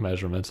the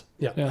measurement.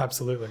 Yeah.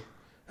 Absolutely.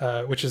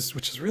 Which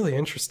is really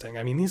interesting.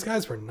 I mean, these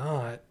guys were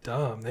not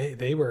dumb.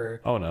 They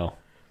were. Oh no.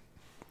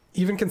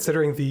 Even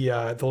considering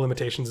the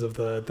limitations of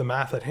the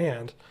math at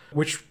hand,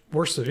 which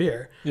were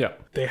severe, yeah,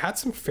 they had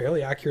some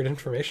fairly accurate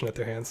information at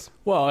their hands.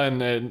 Well,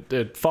 and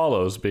it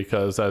follows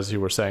because, as you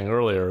were saying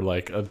earlier,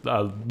 like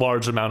a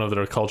large amount of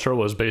their culture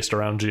was based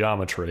around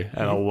geometry,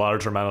 and a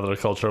large amount of their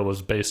culture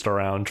was based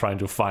around trying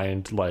to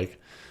find like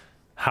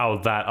how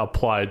that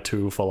applied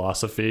to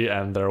philosophy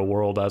and their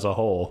world as a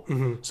whole.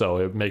 Mm-hmm. So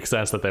it makes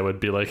sense that they would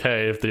be like,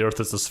 hey, if the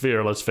Earth is a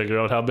sphere, let's figure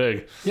out how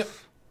big. Yep.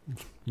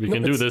 We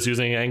can do this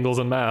using angles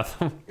and math.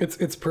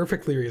 It's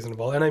perfectly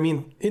reasonable. And I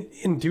mean,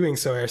 in doing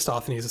so,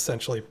 Aristophanes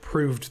essentially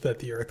proved that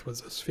the Earth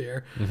was a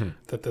sphere, mm-hmm.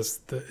 that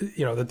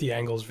that the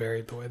angles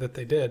varied the way that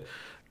they did.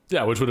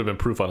 Yeah, which would have been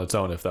proof on its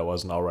own if that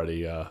wasn't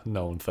already a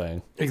known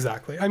thing.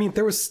 Exactly. I mean,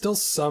 there was still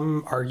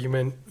some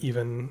argument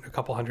even a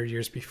couple hundred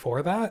years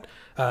before that,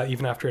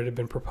 even after it had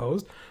been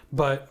proposed.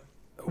 But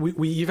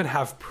we even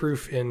have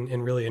proof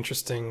in really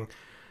interesting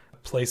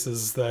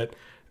places that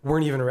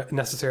weren't even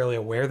necessarily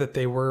aware that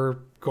they were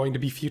going to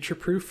be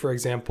future-proof. For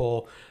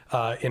example,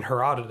 in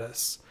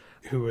Herodotus,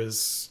 who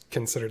is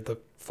considered the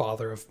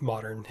father of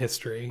modern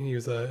history. He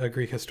was a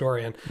Greek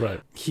historian.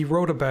 Right. He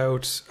wrote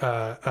about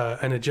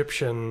an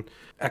Egyptian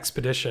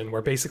expedition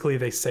where basically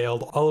they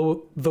sailed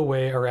all the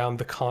way around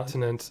the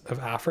continent of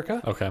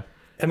Africa. Okay.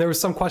 And there was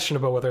some question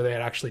about whether they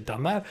had actually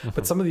done that, mm-hmm.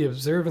 but some of the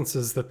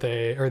observations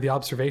the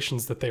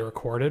observations that they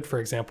recorded, for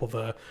example,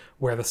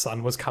 where the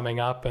sun was coming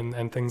up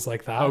and things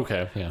like that.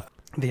 Okay, yeah.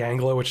 The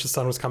angle at which the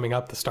sun was coming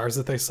up, the stars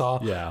that they saw.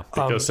 Yeah,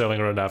 because sailing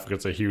around Africa,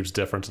 it's a huge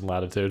difference in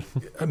latitude.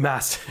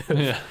 Massive.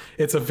 Yeah.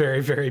 It's a very,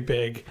 very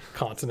big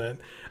continent.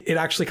 It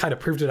actually kind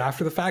of proved it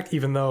after the fact,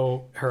 even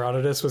though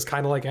Herodotus was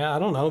kind of like, I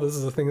don't know, this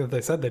is a thing that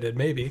they said they did,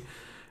 maybe.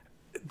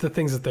 The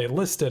things that they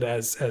listed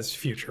as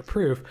future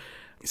proof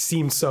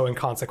seemed so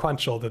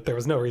inconsequential that there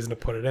was no reason to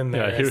put it in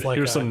there. Yeah,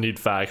 here's some neat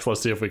facts. Let's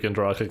see if we can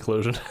draw a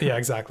conclusion. Yeah,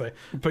 exactly.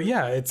 But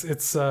yeah, it's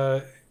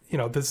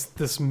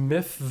this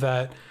myth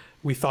that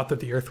we thought that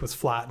the Earth was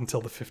flat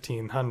until the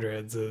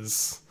 1500s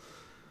is,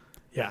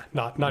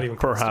 not even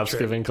close perhaps to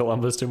giving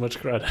Columbus too much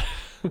credit.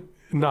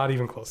 Not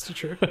even close to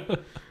true.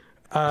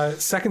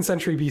 2nd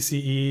century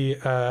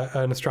BCE,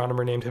 an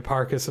astronomer named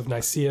Hipparchus of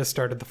Nicaea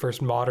started the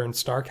first modern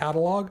star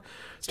catalog.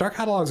 Star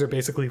catalogs are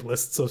basically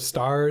lists of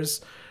stars,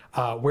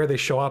 where they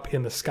show up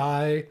in the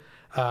sky,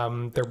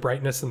 their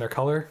brightness and their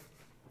color.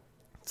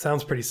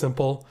 Sounds pretty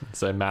simple.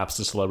 Say maps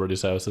to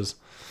celebrities' houses.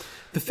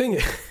 The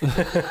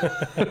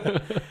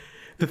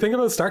thing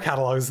about star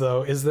catalogs,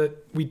 though, is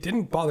that we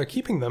didn't bother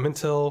keeping them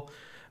until,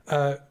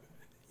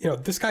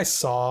 this guy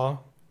saw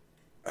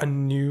a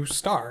new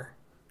star.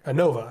 A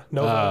nova,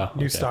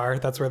 new star.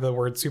 That's where the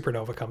word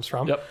supernova comes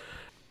from. Yep.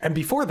 And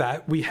before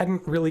that, we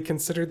hadn't really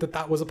considered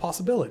that was a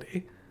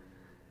possibility.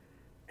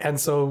 And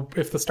so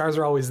if the stars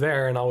are always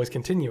there and always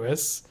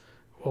continuous,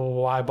 well,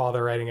 why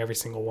bother writing every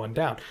single one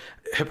down?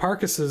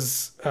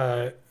 Hipparchus's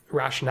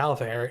rationale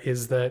there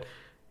is that,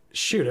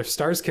 shoot, if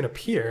stars can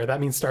appear, that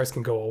means stars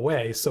can go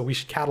away. So we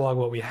should catalog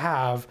what we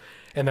have,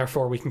 and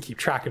therefore we can keep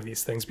track of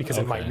these things because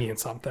it might mean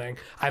something.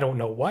 I don't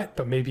know what,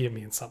 but maybe it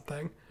means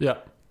something. Yeah.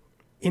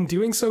 In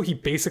doing so, he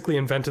basically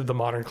invented the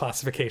modern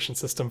classification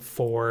system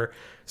for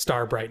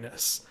star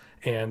brightness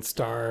and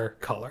star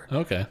color.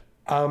 Okay.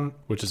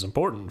 Which is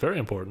important. Very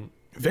important.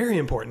 Very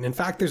important. In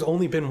fact, there's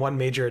only been one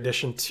major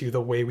addition to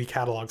the way we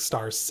catalog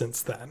stars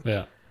since then.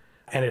 Yeah.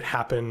 And it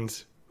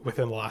happened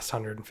within the last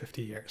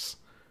 150 years.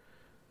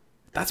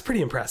 That's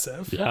pretty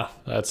impressive. Yeah,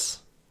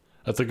 that's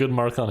a good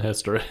mark on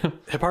history.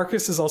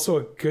 Hipparchus is also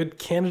a good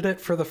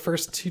candidate for the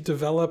first to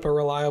develop a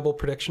reliable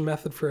prediction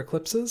method for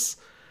eclipses.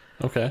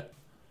 Okay.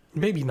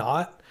 Maybe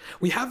not.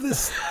 We have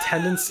this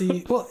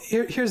tendency. Well,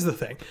 here's the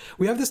thing.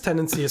 We have this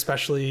tendency,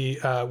 especially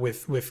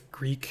with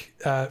Greek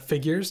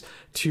figures,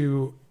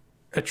 to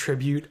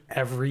attribute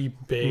every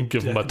big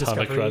give them a ton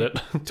of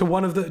credit to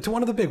one of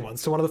the big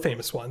ones, to one of the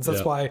famous ones.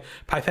 That's why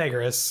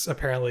Pythagoras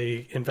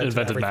apparently invented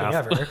everything math.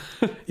 ever.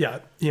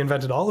 Yeah, he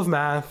invented all of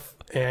math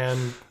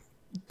and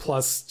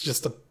plus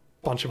just a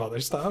bunch of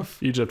other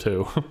stuff. Egypt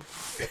too.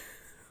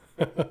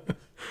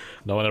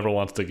 No one ever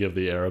wants to give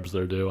the Arabs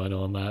their due. I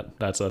know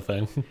that's a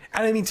thing.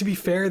 And I mean, to be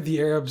fair, the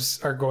Arabs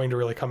are going to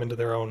really come into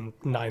their own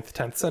 9th,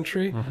 10th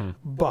century. Mm-hmm.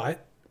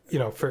 But,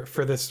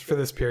 for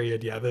this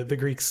period, yeah, the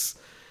Greeks,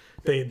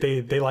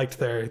 they liked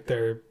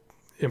their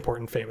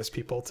important, famous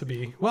people to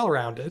be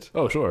well-rounded.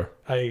 Oh, sure.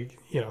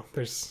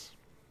 There's...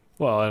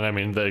 Well, and I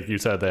mean, like you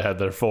said, they had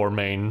their 4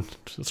 main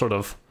sort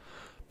of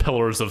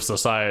pillars of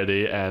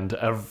society, and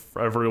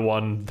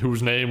everyone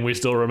whose name we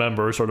still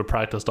remember sort of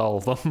practiced all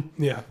of them.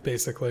 Yeah,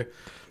 basically.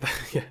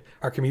 Yeah,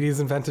 Archimedes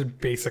invented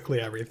basically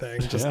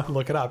everything. Just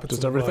look it up. It's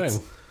just everything.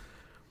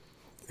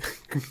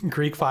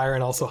 Greek fire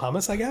and also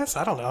hummus, I guess.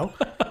 I don't know.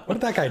 What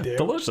did that guy do?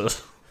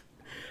 Delicious.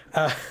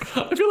 I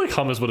feel like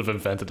hummus would have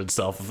invented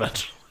itself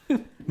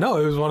eventually. No,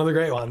 it was one of the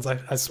great ones.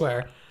 I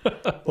swear.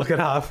 Look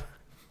it up.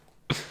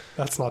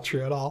 That's not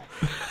true at all.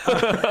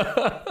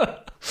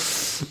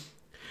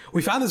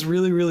 We found this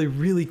really, really,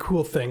 really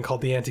cool thing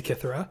called the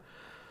Antikythera.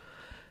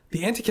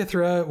 The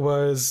Antikythera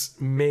was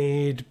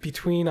made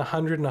between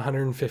 100 and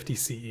 150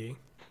 CE,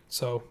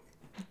 so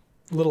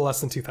a little less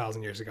than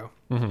 2,000 years ago.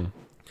 Mm-hmm.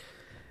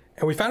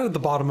 And we found it at the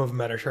bottom of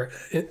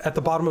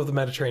the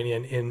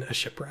Mediterranean in a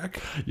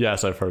shipwreck.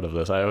 Yes, I've heard of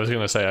this. I was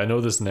going to say, I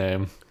know this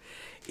name.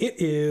 It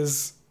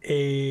is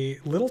a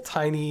little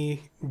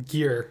tiny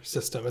gear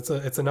system. It's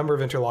a number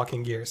of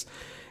interlocking gears,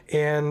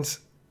 and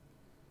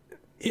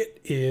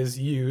it is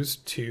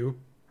used to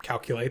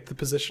calculate the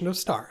position of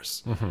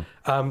stars.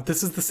 Mm-hmm.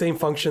 This is the same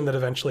function that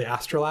eventually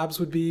astrolabes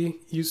would be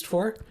used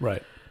for.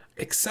 Right.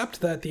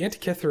 Except that the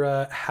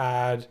Antikythera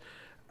had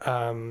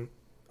a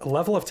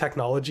level of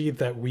technology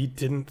that we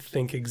didn't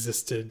think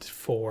existed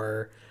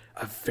for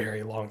a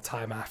very long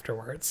time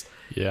afterwards.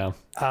 Yeah.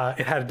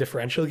 It had a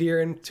differential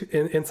gear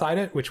inside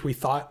it, which we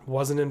thought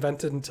wasn't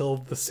invented until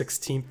the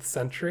 16th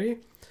century.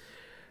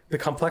 The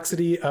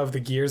complexity of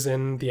the gears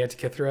in the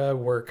Antikythera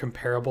were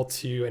comparable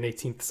to an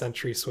 18th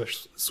century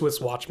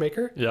Swiss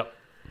watchmaker. Yep.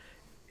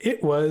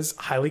 It was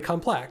highly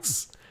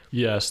complex.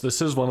 Yes,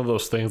 this is one of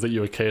those things that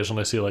you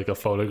occasionally see like a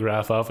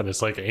photograph of, and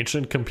it's like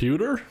ancient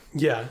computer.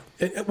 Yeah.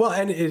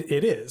 And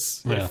it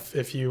is. Yeah.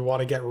 If you want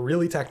to get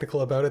really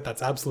technical about it,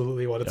 that's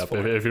absolutely what it's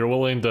for. If you're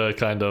willing to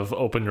kind of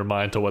open your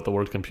mind to what the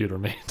word computer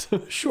means.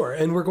 Sure.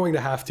 And we're going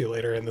to have to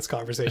later in this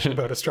conversation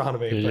about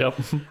astronomy. But,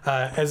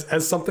 yep.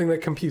 As something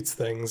that computes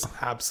things,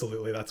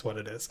 absolutely that's what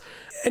it is.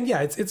 And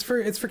yeah, it's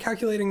for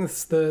calculating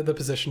the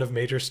position of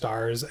major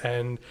stars,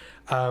 and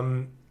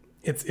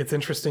it's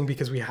interesting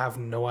because we have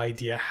no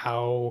idea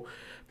how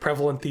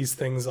prevalent these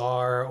things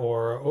are,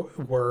 or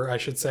were, I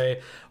should say,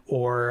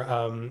 or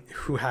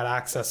who had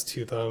access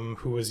to them,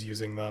 who was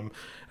using them.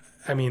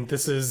 I mean,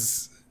 this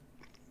is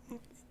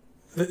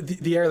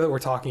the era that we're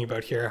talking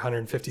about here,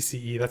 150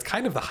 CE. That's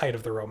kind of the height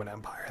of the Roman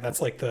Empire.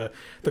 That's like the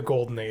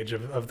golden age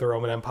of the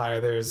Roman Empire.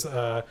 There's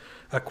a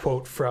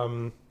quote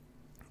from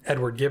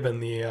Edward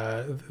Gibbon,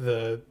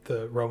 the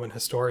Roman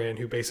historian,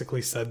 who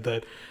basically said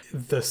that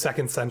the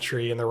 2nd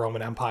century in the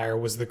Roman Empire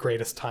was the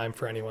greatest time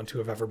for anyone to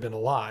have ever been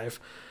alive.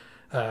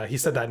 He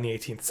said that in the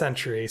 18th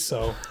century,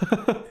 so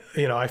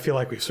I feel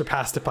like we've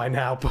surpassed it by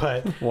now.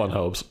 But one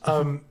hopes.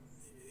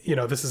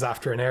 this is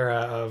after an era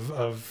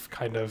of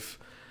kind of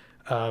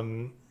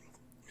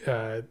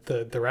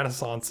the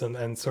Renaissance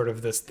and sort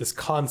of this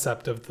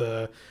concept of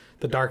the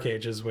Dark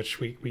Ages, which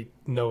we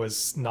know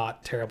is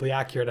not terribly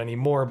accurate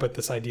anymore, but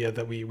this idea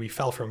that we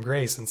fell from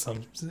grace in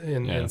some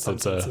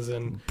senses,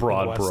 in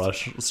broad the West.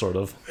 brush sort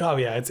of. Oh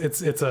yeah,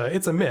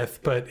 it's a myth,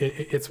 but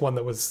it's one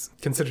that was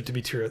considered to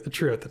be true at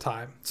the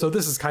time. So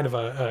this is kind of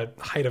a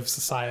height of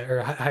society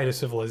or height of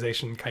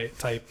civilization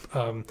type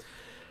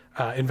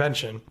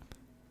invention.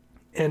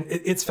 And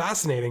it's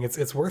fascinating.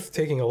 It's worth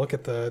taking a look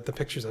at the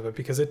pictures of it,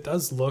 because it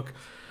does look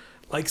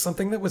like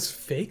something that was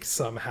fake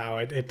somehow.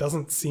 It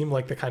doesn't seem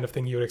like the kind of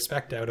thing you would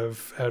expect out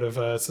of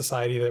a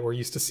society that we're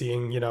used to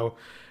seeing,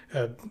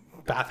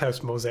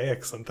 bathhouse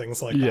mosaics and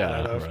things like that.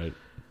 Yeah, right.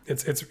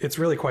 It's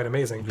really quite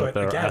amazing. But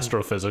their again,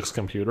 astrophysics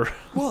computer.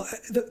 Well,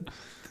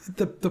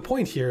 the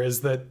point here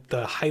is that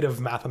the height of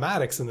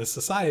mathematics in this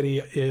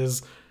society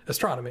is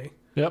astronomy.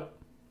 Yep.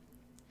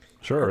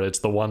 Sure, it's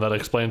the one that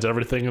explains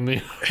everything in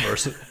the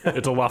universe.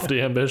 It's a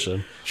lofty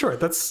ambition. Sure,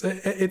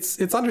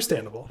 it's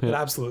understandable. Yeah. It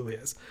absolutely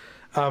is.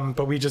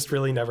 But we just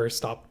really never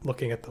stopped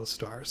looking at those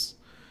stars.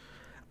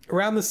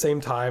 Around the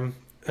same time,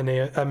 a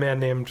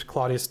man named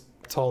Claudius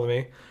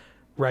Ptolemy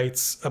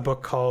writes a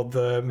book called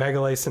the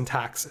Megale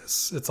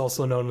Syntaxis. It's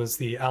also known as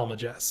the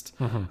Almagest.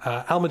 Mm-hmm.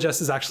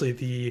 Almagest is actually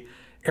the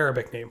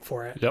Arabic name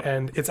for it. Yep.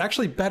 And it's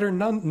actually better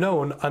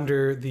known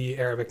under the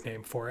Arabic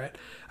name for it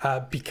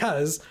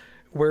because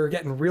we're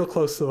getting real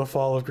close to the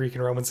fall of Greek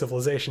and Roman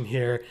civilization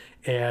here,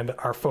 and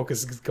our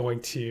focus is going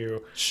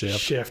to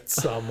shift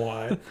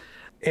somewhat.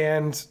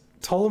 And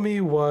Ptolemy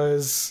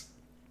was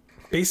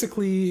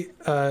basically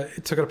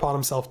took it upon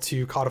himself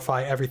to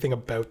codify everything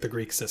about the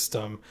Greek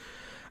system.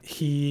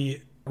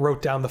 He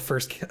wrote down the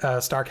first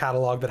star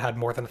catalog that had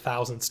more than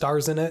 1,000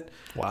 stars in it.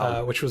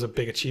 Wow. Which was a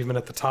big achievement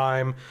at the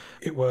time.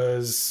 It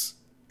was,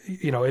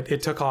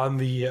 it took on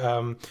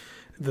the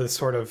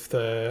sort of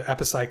the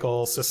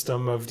epicycle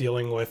system of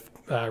dealing with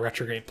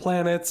retrograde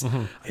planets.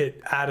 Mm-hmm.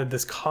 It added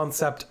this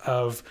concept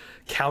of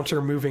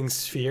counter-moving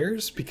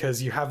spheres,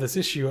 because you have this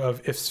issue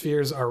of, if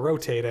spheres are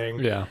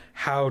rotating,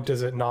 how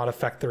does it not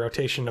affect the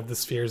rotation of the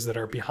spheres that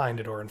are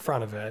behind it or in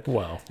front of it?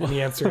 Well, and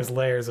the answer is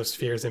layers of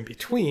spheres in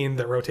between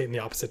that rotate in the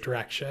opposite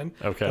direction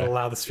that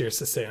allow the spheres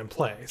to stay in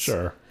place.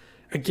 Sure.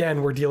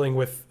 Again, we're dealing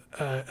with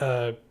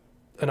an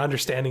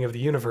understanding of the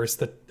universe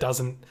that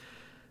doesn't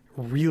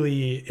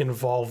really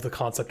involve the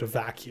concept of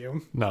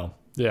vacuum. No.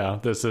 Yeah,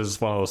 this is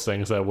one of those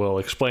things that we'll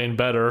explain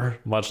better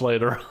much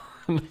later.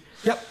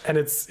 Yep, and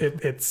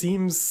it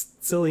seems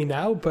silly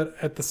now, but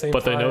at the same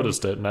time, they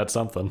noticed it, and that's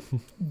something.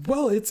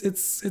 Well,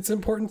 it's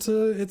important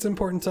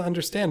to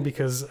understand,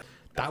 because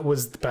that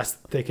was the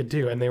best they could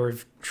do, and they were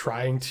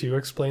trying to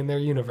explain their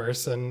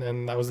universe,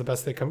 and that was the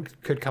best they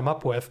could come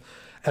up with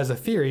as a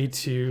theory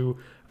to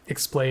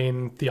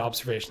explain the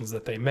observations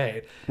that they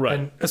made. Right.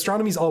 And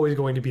astronomy is always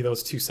going to be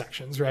those two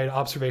sections, right?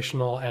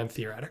 Observational and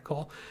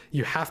theoretical.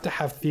 You have to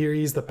have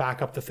theories that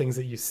back up the things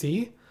that you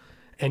see,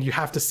 and you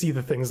have to see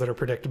the things that are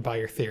predicted by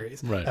your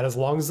theories. Right. And as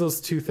long as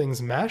those two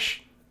things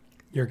mesh,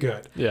 you're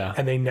good. Yeah.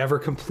 And they never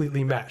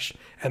completely mesh.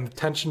 And the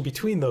tension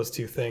between those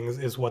two things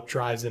is what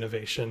drives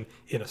innovation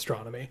in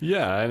astronomy.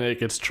 Yeah, and it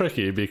gets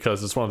tricky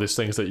because it's one of these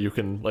things that you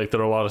can,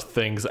 there are a lot of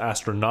things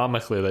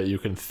astronomically that you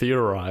can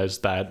theorize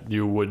that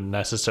you wouldn't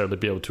necessarily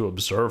be able to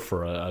observe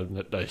for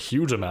a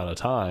huge amount of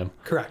time.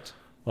 Correct.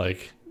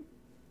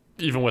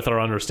 Even with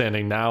our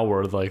understanding now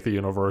where the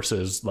universe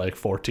is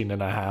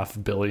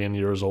 14.5 billion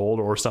years old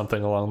or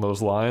something along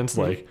those lines,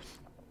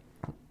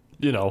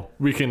 mm-hmm.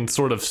 We can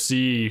sort of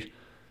see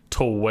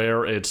to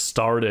where it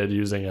started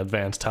using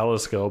advanced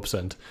telescopes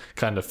and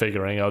kind of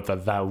figuring out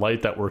that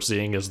light that we're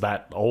seeing is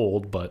that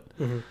old, but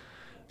mm-hmm.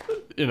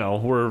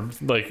 We're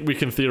we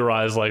can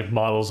theorize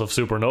models of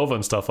supernova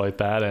and stuff like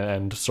that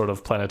and sort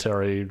of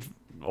planetary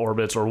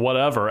orbits or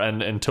whatever,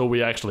 and until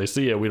we actually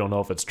see it, we don't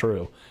know if it's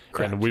true.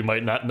 Correct. And we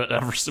might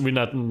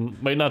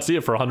not see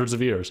it for hundreds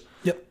of years.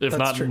 Yep, if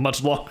not true.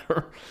 Much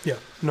longer. Yeah,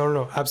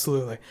 no,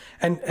 absolutely.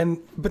 And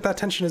but that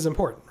tension is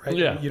important, right?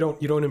 Yeah. You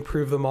don't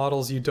improve the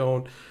models, you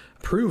don't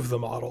prove the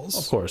models.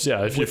 Of course,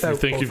 yeah. If you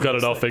think you've got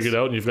it all figured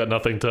out and you've got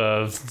nothing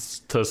to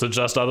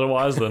suggest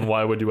otherwise, then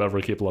why would you ever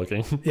keep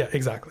looking? Yeah,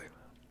 exactly.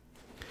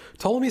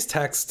 Ptolemy's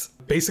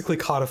text basically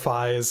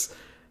codifies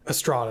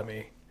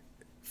astronomy,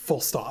 full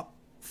stop,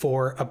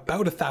 for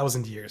about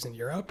 1,000 years in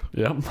Europe.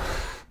 Yep.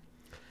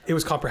 It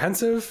was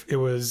comprehensive.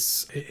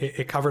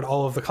 It covered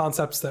all of the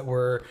concepts that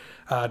were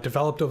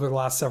developed over the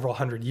last several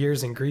hundred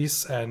years in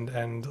Greece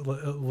and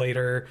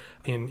later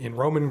in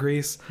Roman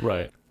Greece.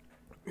 Right.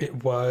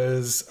 It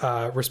was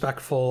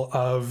respectful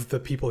of the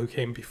people who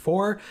came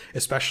before,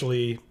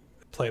 especially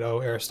Plato,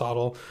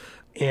 Aristotle,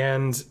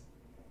 and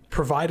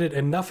provided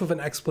enough of an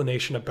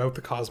explanation about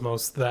the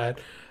cosmos that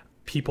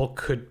people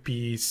could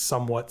be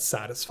somewhat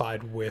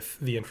satisfied with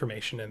the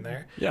information in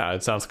there. Yeah,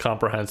 it sounds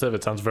comprehensive.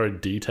 It sounds very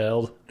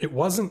detailed. It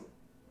wasn't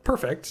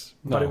perfect,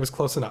 but it was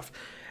close enough.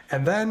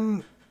 And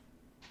then,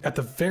 at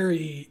the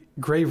very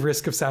grave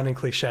risk of sounding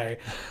cliche,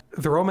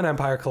 the Roman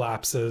Empire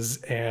collapses,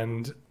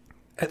 and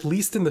at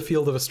least in the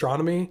field of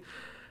astronomy,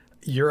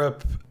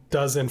 Europe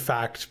does in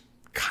fact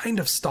kind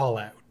of stall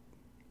out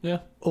Yeah.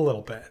 a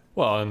little bit.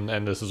 Well,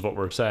 and this is what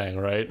we're saying,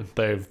 right?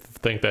 They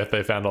think that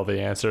they found all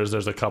the answers.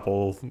 There's a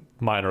couple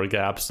minor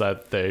gaps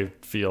that they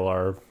feel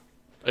are,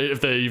 if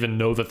they even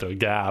know that they're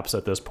gaps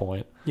at this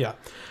point. Yeah,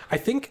 I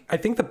think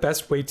the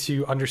best way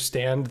to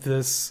understand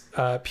this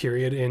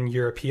period in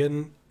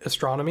European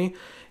astronomy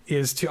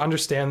is to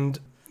understand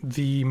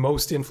the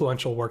most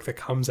influential work that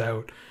comes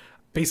out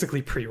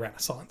basically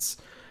pre-Renaissance,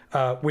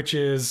 which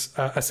is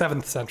a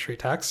 7th century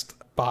text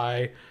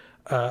by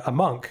a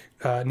monk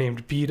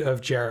named Bede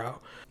of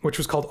Jarrow, which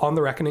was called On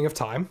the Reckoning of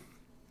Time.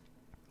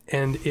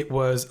 And it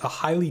was a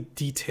highly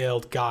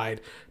detailed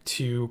guide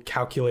to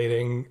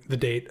calculating the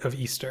date of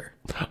Easter.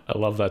 I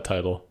love that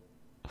title.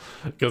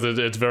 Because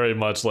it's very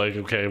much like,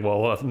 okay,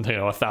 well,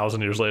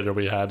 1,000 years later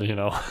we had,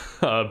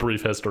 a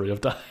brief history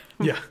of time.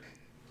 Yeah.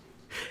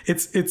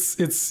 It's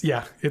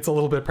a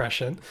little bit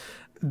prescient.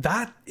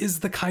 That is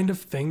the kind of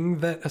thing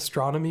that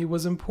astronomy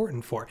was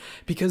important for,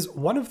 because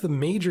one of the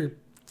major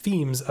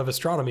themes of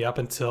astronomy up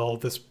until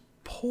this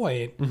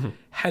point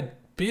had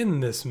been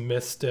this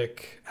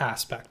mystic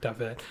aspect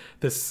of it,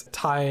 this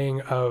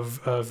tying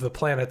of the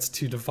planets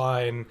to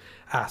divine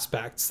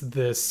aspects,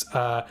 this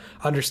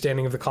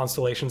understanding of the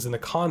constellations in the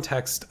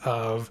context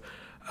of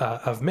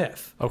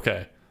myth.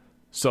 Okay,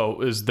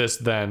 so is this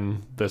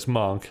then this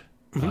monk,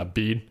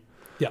 Bede?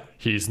 Yeah.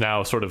 He's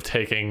now sort of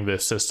taking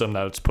this system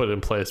that's put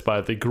in place by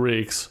the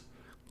Greeks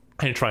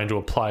and trying to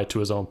apply it to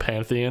his own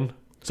pantheon.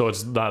 So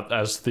it's not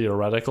as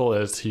theoretical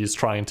as he's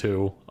trying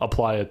to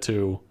apply it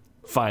to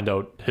find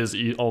out his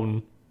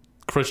own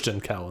Christian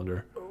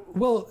calendar.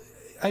 Well,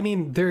 I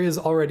mean, there is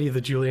already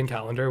the Julian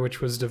calendar, which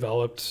was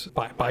developed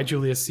by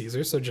Julius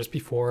Caesar. So just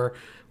before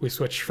we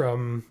switch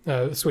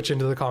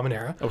into the Common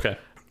Era. Okay.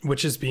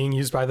 Which is being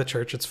used by the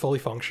church. It's fully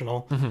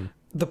functional.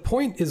 The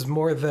point is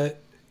more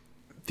that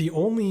the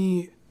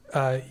only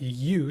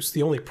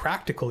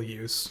practical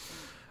use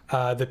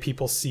that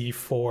people see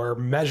for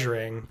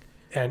measuring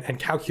and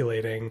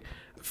calculating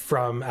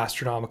from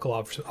astronomical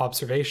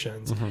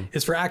observations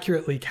is for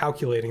accurately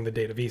calculating the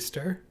date of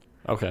Easter.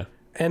 Okay.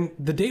 And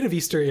the date of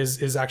Easter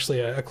is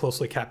actually a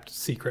closely kept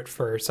secret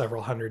for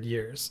several hundred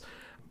years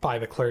by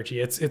the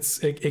clergy.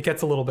 It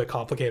gets a little bit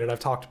complicated. I've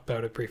talked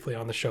about it briefly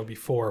on the show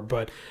before,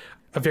 but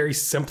a very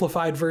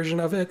simplified version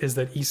of it is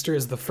that Easter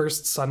is the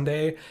first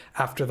Sunday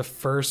after the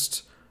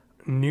first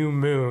new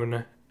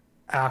moon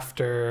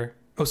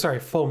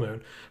full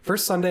moon.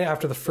 First Sunday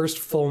after the first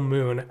full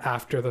moon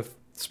after the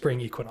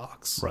spring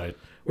equinox. Right.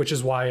 Which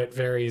is why it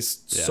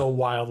varies so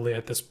wildly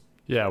at this.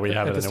 Yeah, we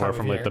have it anywhere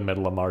from like the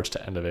middle of March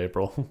to end of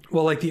April.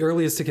 Well, like the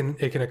earliest it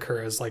can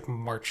occur is like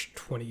March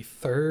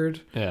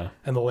 23rd. Yeah.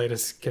 And the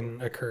latest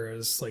can occur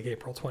is like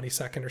April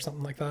 22nd or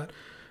something like that.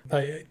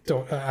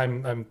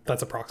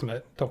 That's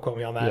approximate. Don't quote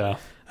me on that.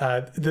 Yeah.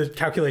 The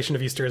calculation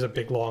of Easter is a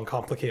big, long,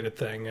 complicated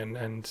thing,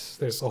 and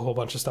there's a whole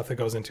bunch of stuff that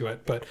goes into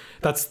it. But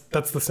that's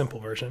the simple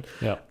version.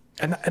 Yeah.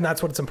 And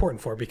that's what it's important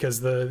for,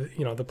 because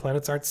the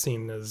planets aren't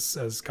seen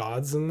as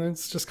gods, and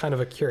it's just kind of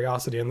a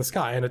curiosity in the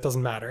sky, and it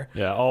doesn't matter.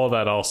 Yeah. All of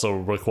that also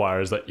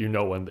requires that you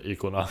know when the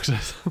equinox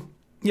is.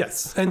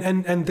 Yes,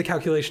 and the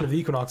calculation of the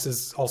equinox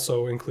is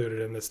also included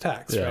in this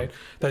text, right?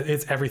 That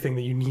it's everything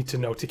that you need to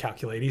know to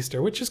calculate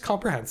Easter, which is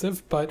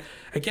comprehensive, but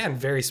again,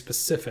 very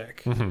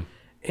specific.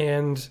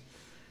 And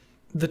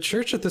the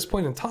church at this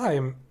point in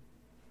time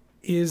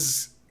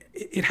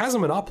it has a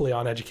monopoly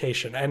on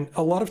education. And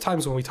a lot of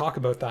times when we talk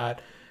about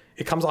that,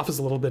 it comes off as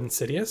a little bit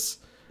insidious.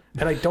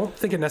 And I don't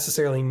think it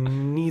necessarily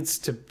needs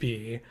to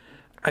be.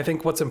 I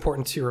think what's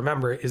important to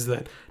remember is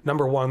that,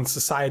 number one,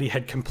 society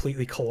had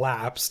completely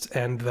collapsed,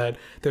 and that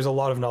there's a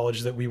lot of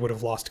knowledge that we would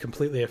have lost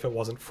completely if it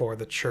wasn't for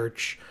the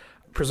church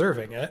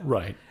preserving it.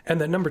 Right.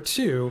 And that, number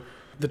two,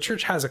 the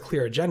church has a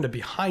clear agenda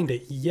behind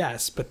it,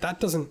 yes, but that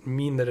doesn't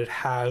mean that it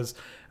has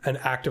an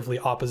actively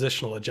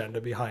oppositional agenda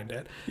behind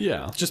it.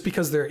 Yeah. Just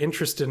because they're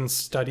interested in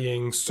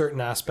studying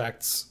certain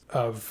aspects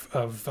of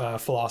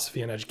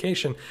philosophy and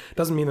education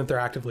doesn't mean that they're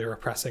actively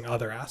repressing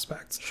other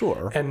aspects.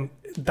 Sure. And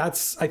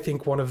that's, I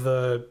think, one of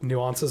the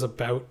nuances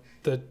about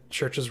the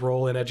church's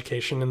role in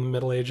education in the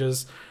Middle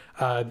Ages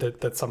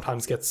that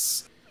sometimes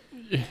gets...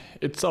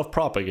 It's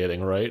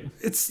self-propagating, right?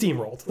 It's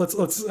steamrolled.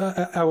 Let's.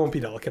 I won't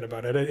be delicate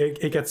about it.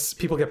 It gets,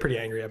 people get pretty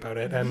angry about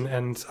it,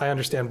 and I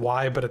understand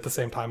why, but at the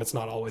same time, it's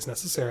not always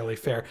necessarily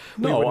fair.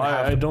 No,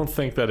 I don't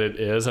think that it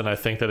is, and I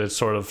think that it's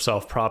sort of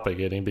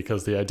self-propagating,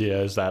 because the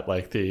idea is that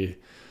like the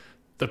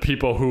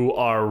people who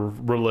are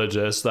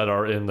religious, that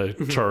are in the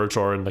church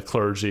or in the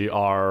clergy,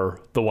 are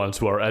the ones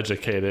who are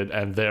educated,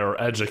 and they're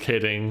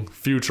educating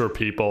future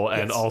people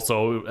and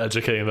also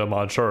educating them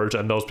on church,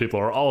 and those people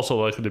are also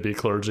likely to be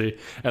clergy,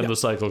 and the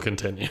cycle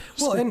continues.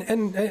 Well,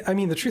 and I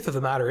mean, the truth of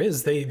the matter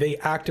is they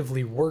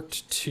actively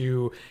worked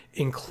to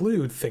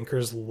include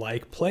thinkers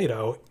like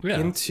Plato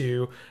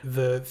into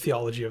the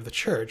theology of the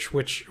church,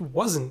 which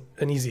wasn't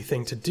an easy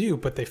thing to do,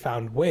 but they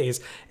found ways,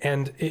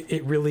 and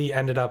it really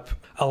ended up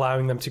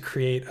allowing them to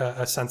create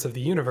a sense of the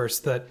universe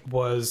that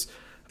was,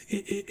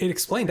 it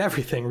explained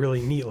everything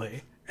really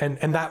neatly.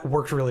 And that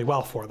worked really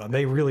well for them.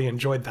 They really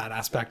enjoyed that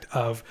aspect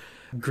of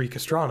Greek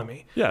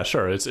astronomy. Yeah,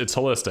 sure. It's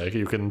holistic.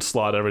 You can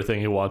slot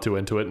everything you want to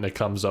into it, and it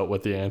comes out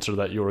with the answer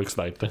that you were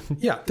expecting.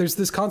 Yeah, there's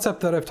this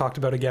concept that I've talked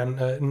about again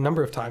a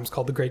number of times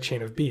called the Great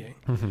Chain of Being.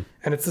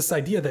 And it's this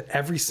idea that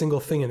every single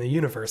thing in the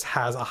universe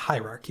has a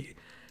hierarchy.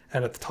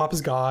 And at the top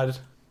is God,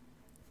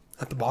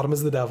 at the bottom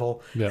is the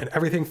devil, and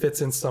everything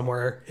fits in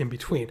somewhere in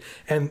between.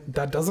 And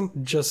that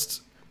doesn't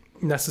just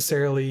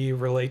necessarily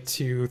relate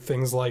to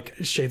things like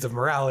shades of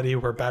morality,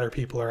 where better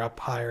people are up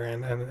higher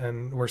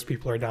and worse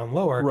people are down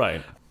lower.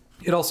 Right.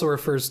 It also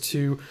refers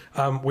to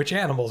which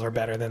animals are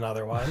better than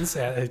other ones.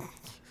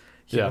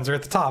 Humans are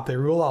at the top. They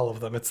rule all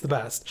of them. It's the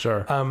best.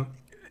 Sure.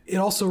 It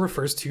also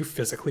refers to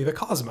physically the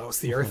cosmos.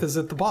 The Earth is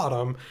at the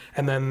bottom,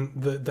 and then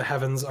the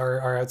heavens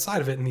are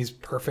outside of it in these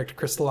perfect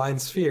crystalline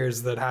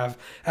spheres that have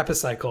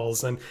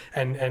epicycles and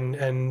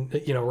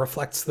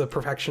reflects the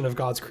perfection of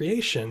God's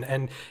creation.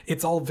 And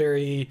it's all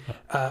very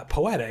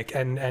poetic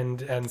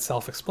and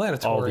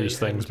self-explanatory. All these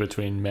things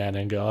between man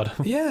and God.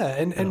 Yeah,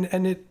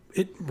 and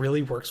it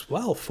really works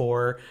well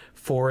for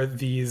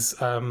these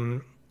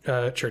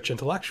church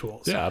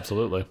intellectuals. Yeah,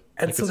 absolutely.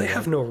 And so they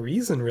have no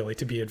reason really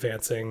to be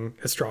advancing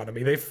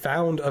astronomy. They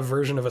found a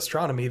version of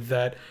astronomy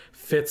that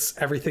fits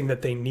everything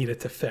that they need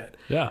it to fit.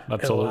 Yeah,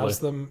 absolutely. It allows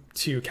them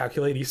to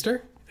calculate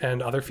Easter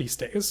and other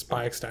feast days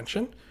by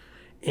extension.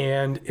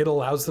 And it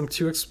allows them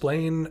to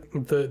explain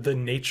the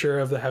nature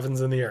of the heavens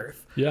and the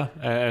earth. Yeah,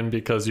 and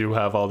because you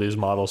have all these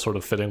models sort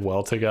of fitting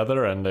well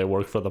together and they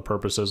work for the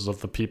purposes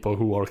of the people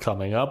who are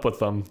coming up with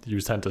them,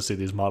 you tend to see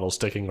these models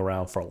sticking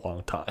around for a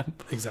long time.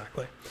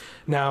 Exactly.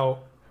 Now,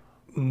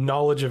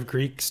 knowledge of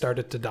Greek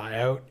started to die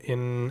out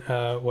in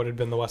what had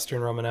been the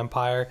Western Roman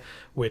Empire,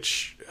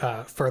 which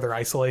further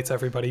isolates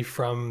everybody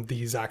from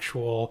these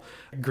actual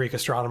Greek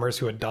astronomers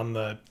who had done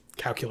the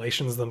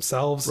calculations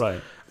themselves.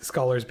 Right.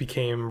 Scholars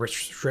became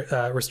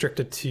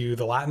restricted to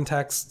the Latin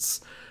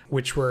texts,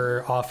 which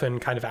were often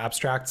kind of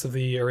abstracts of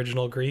the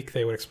original Greek.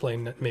 They would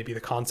explain maybe the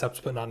concepts,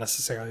 but not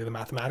necessarily the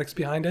mathematics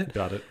behind it.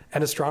 Got it.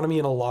 And astronomy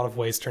in a lot of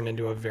ways turned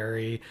into a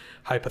very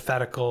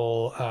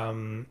hypothetical,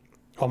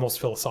 almost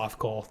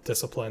philosophical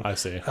discipline. I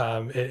see.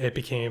 It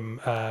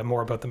became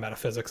more about the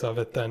metaphysics of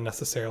it than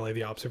necessarily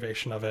the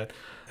observation of it.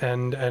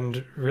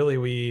 And really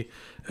we,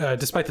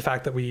 despite the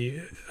fact that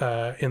we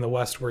in the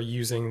West were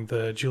using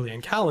the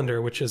Julian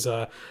calendar, which is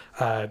a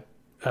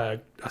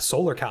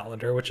solar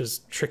calendar, which is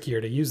trickier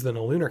to use than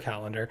a lunar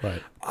calendar.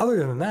 Right. Other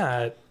than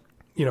that,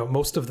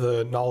 most of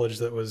the knowledge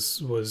that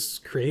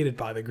was created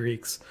by the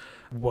Greeks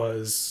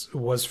was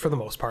for the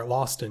most part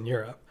lost in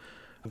Europe.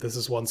 This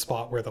is one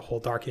spot where the whole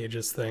Dark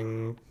Ages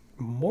thing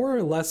more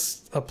or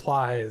less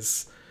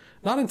applies.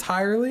 Not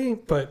entirely,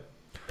 but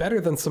better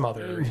than some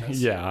other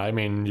areas. Yeah, I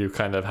mean, you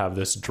kind of have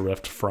this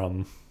drift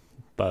from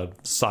the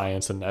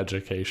science and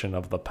education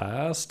of the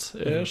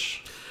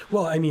past-ish.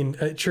 Well, I mean,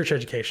 church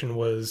education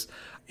was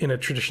in a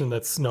tradition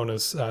that's known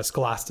as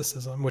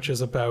scholasticism, which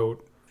is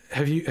about...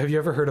 Have you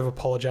ever heard of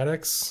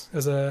apologetics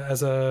as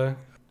a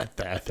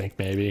I think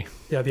maybe.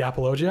 Yeah, the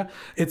apologia.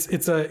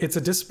 It's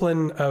a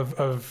discipline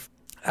of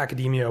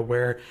academia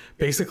where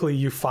basically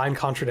you find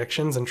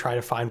contradictions and try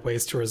to find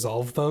ways to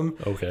resolve them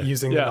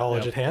using the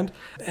knowledge at hand.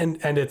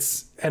 And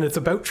it's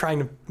about trying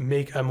to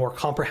make a more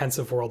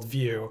comprehensive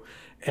worldview.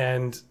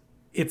 And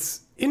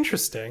it's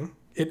interesting.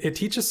 It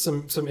teaches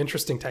some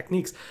interesting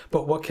techniques,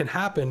 but what can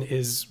happen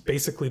is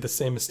basically the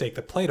same mistake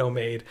that Plato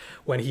made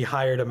when he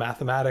hired a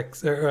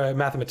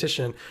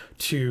mathematician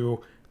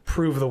to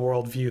prove the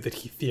worldview that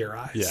he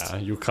theorized. Yeah,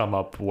 you come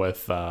up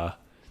with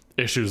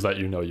issues that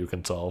you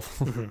can solve.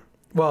 Mm-hmm.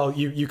 Well,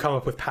 you come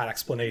up with pat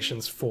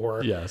explanations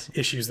for Yes.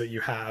 issues that you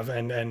have,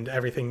 and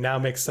everything now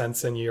makes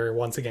sense, and you're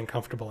once again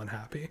comfortable and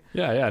happy.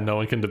 Yeah, no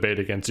one can debate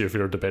against you if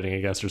you're debating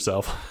against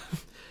yourself.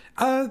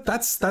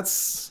 That's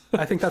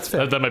I think that's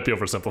fair. That might be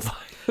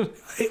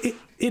oversimplifying.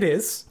 It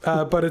is,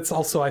 but it's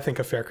also, I think,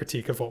 a fair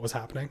critique of what was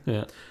happening.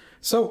 Yeah.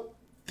 So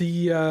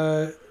the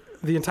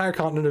entire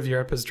continent of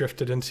Europe has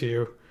drifted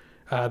into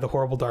the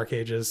horrible Dark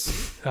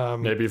Ages.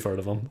 Maybe you've heard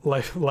of them.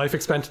 Life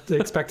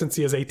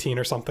expectancy is 18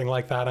 or something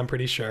like that, I'm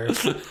pretty sure.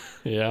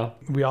 Yeah.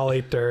 We all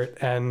ate dirt,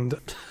 and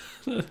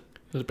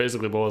It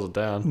basically boils it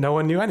down. no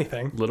one knew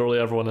anything. Literally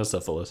everyone has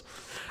syphilis.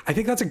 I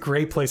think that's a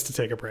great place to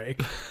take a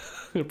break.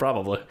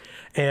 Probably.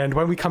 And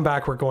when we come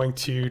back, we're going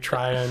to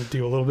try and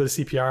do a little bit of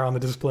CPR on the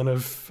discipline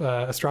of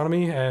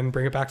astronomy and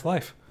bring it back to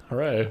life. All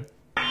right.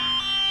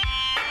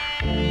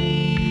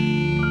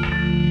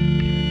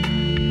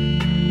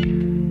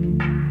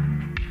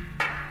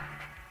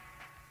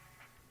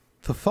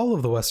 The fall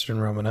of the Western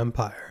Roman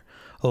Empire,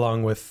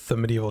 along with the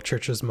medieval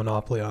church's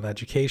monopoly on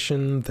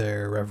education,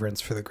 their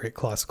reverence for the great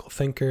classical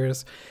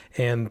thinkers,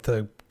 and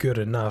the good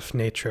enough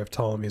nature of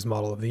Ptolemy's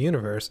model of the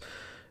universe,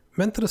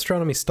 meant that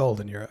astronomy stalled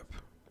in Europe.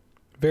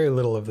 Very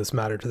little of this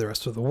mattered to the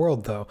rest of the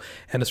world, though,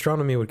 and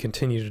astronomy would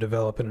continue to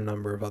develop in a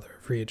number of other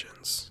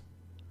regions.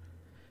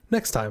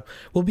 Next time,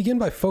 we'll begin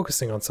by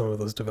focusing on some of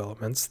those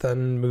developments,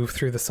 then move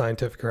through the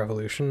scientific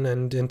revolution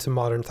and into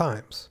modern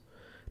times.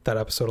 That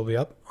episode will be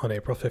up on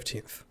April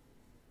 15th.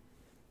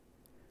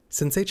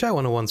 Since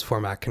HI101's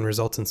format can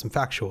result in some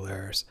factual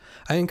errors,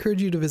 I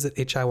encourage you to visit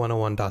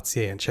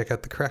hi101.ca and check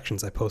out the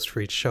corrections I post for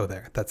each show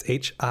there. That's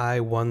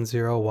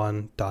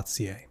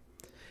hi101.ca.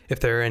 If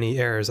there are any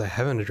errors I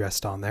haven't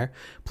addressed on there,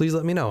 please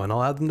let me know and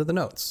I'll add them to the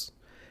notes.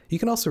 You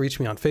can also reach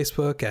me on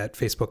Facebook at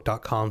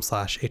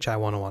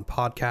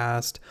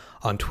facebook.com/hi101podcast,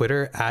 on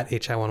Twitter at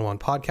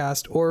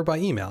hi101podcast, or by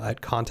email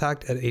at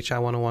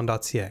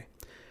contact@hi101.ca.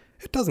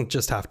 It doesn't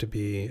just have to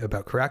be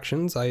about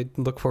corrections. I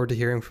look forward to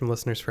hearing from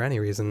listeners for any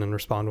reason and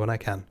respond when I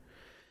can.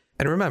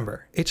 And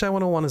remember,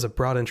 HI101 is a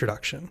broad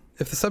introduction.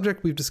 If the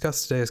subject we've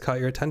discussed today has caught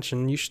your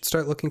attention, you should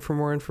start looking for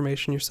more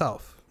information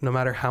yourself. No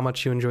matter how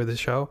much you enjoy the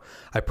show,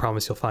 I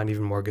promise you'll find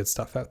even more good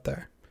stuff out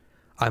there.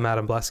 I'm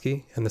Adam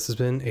Blesky, and this has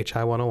been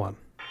HI101.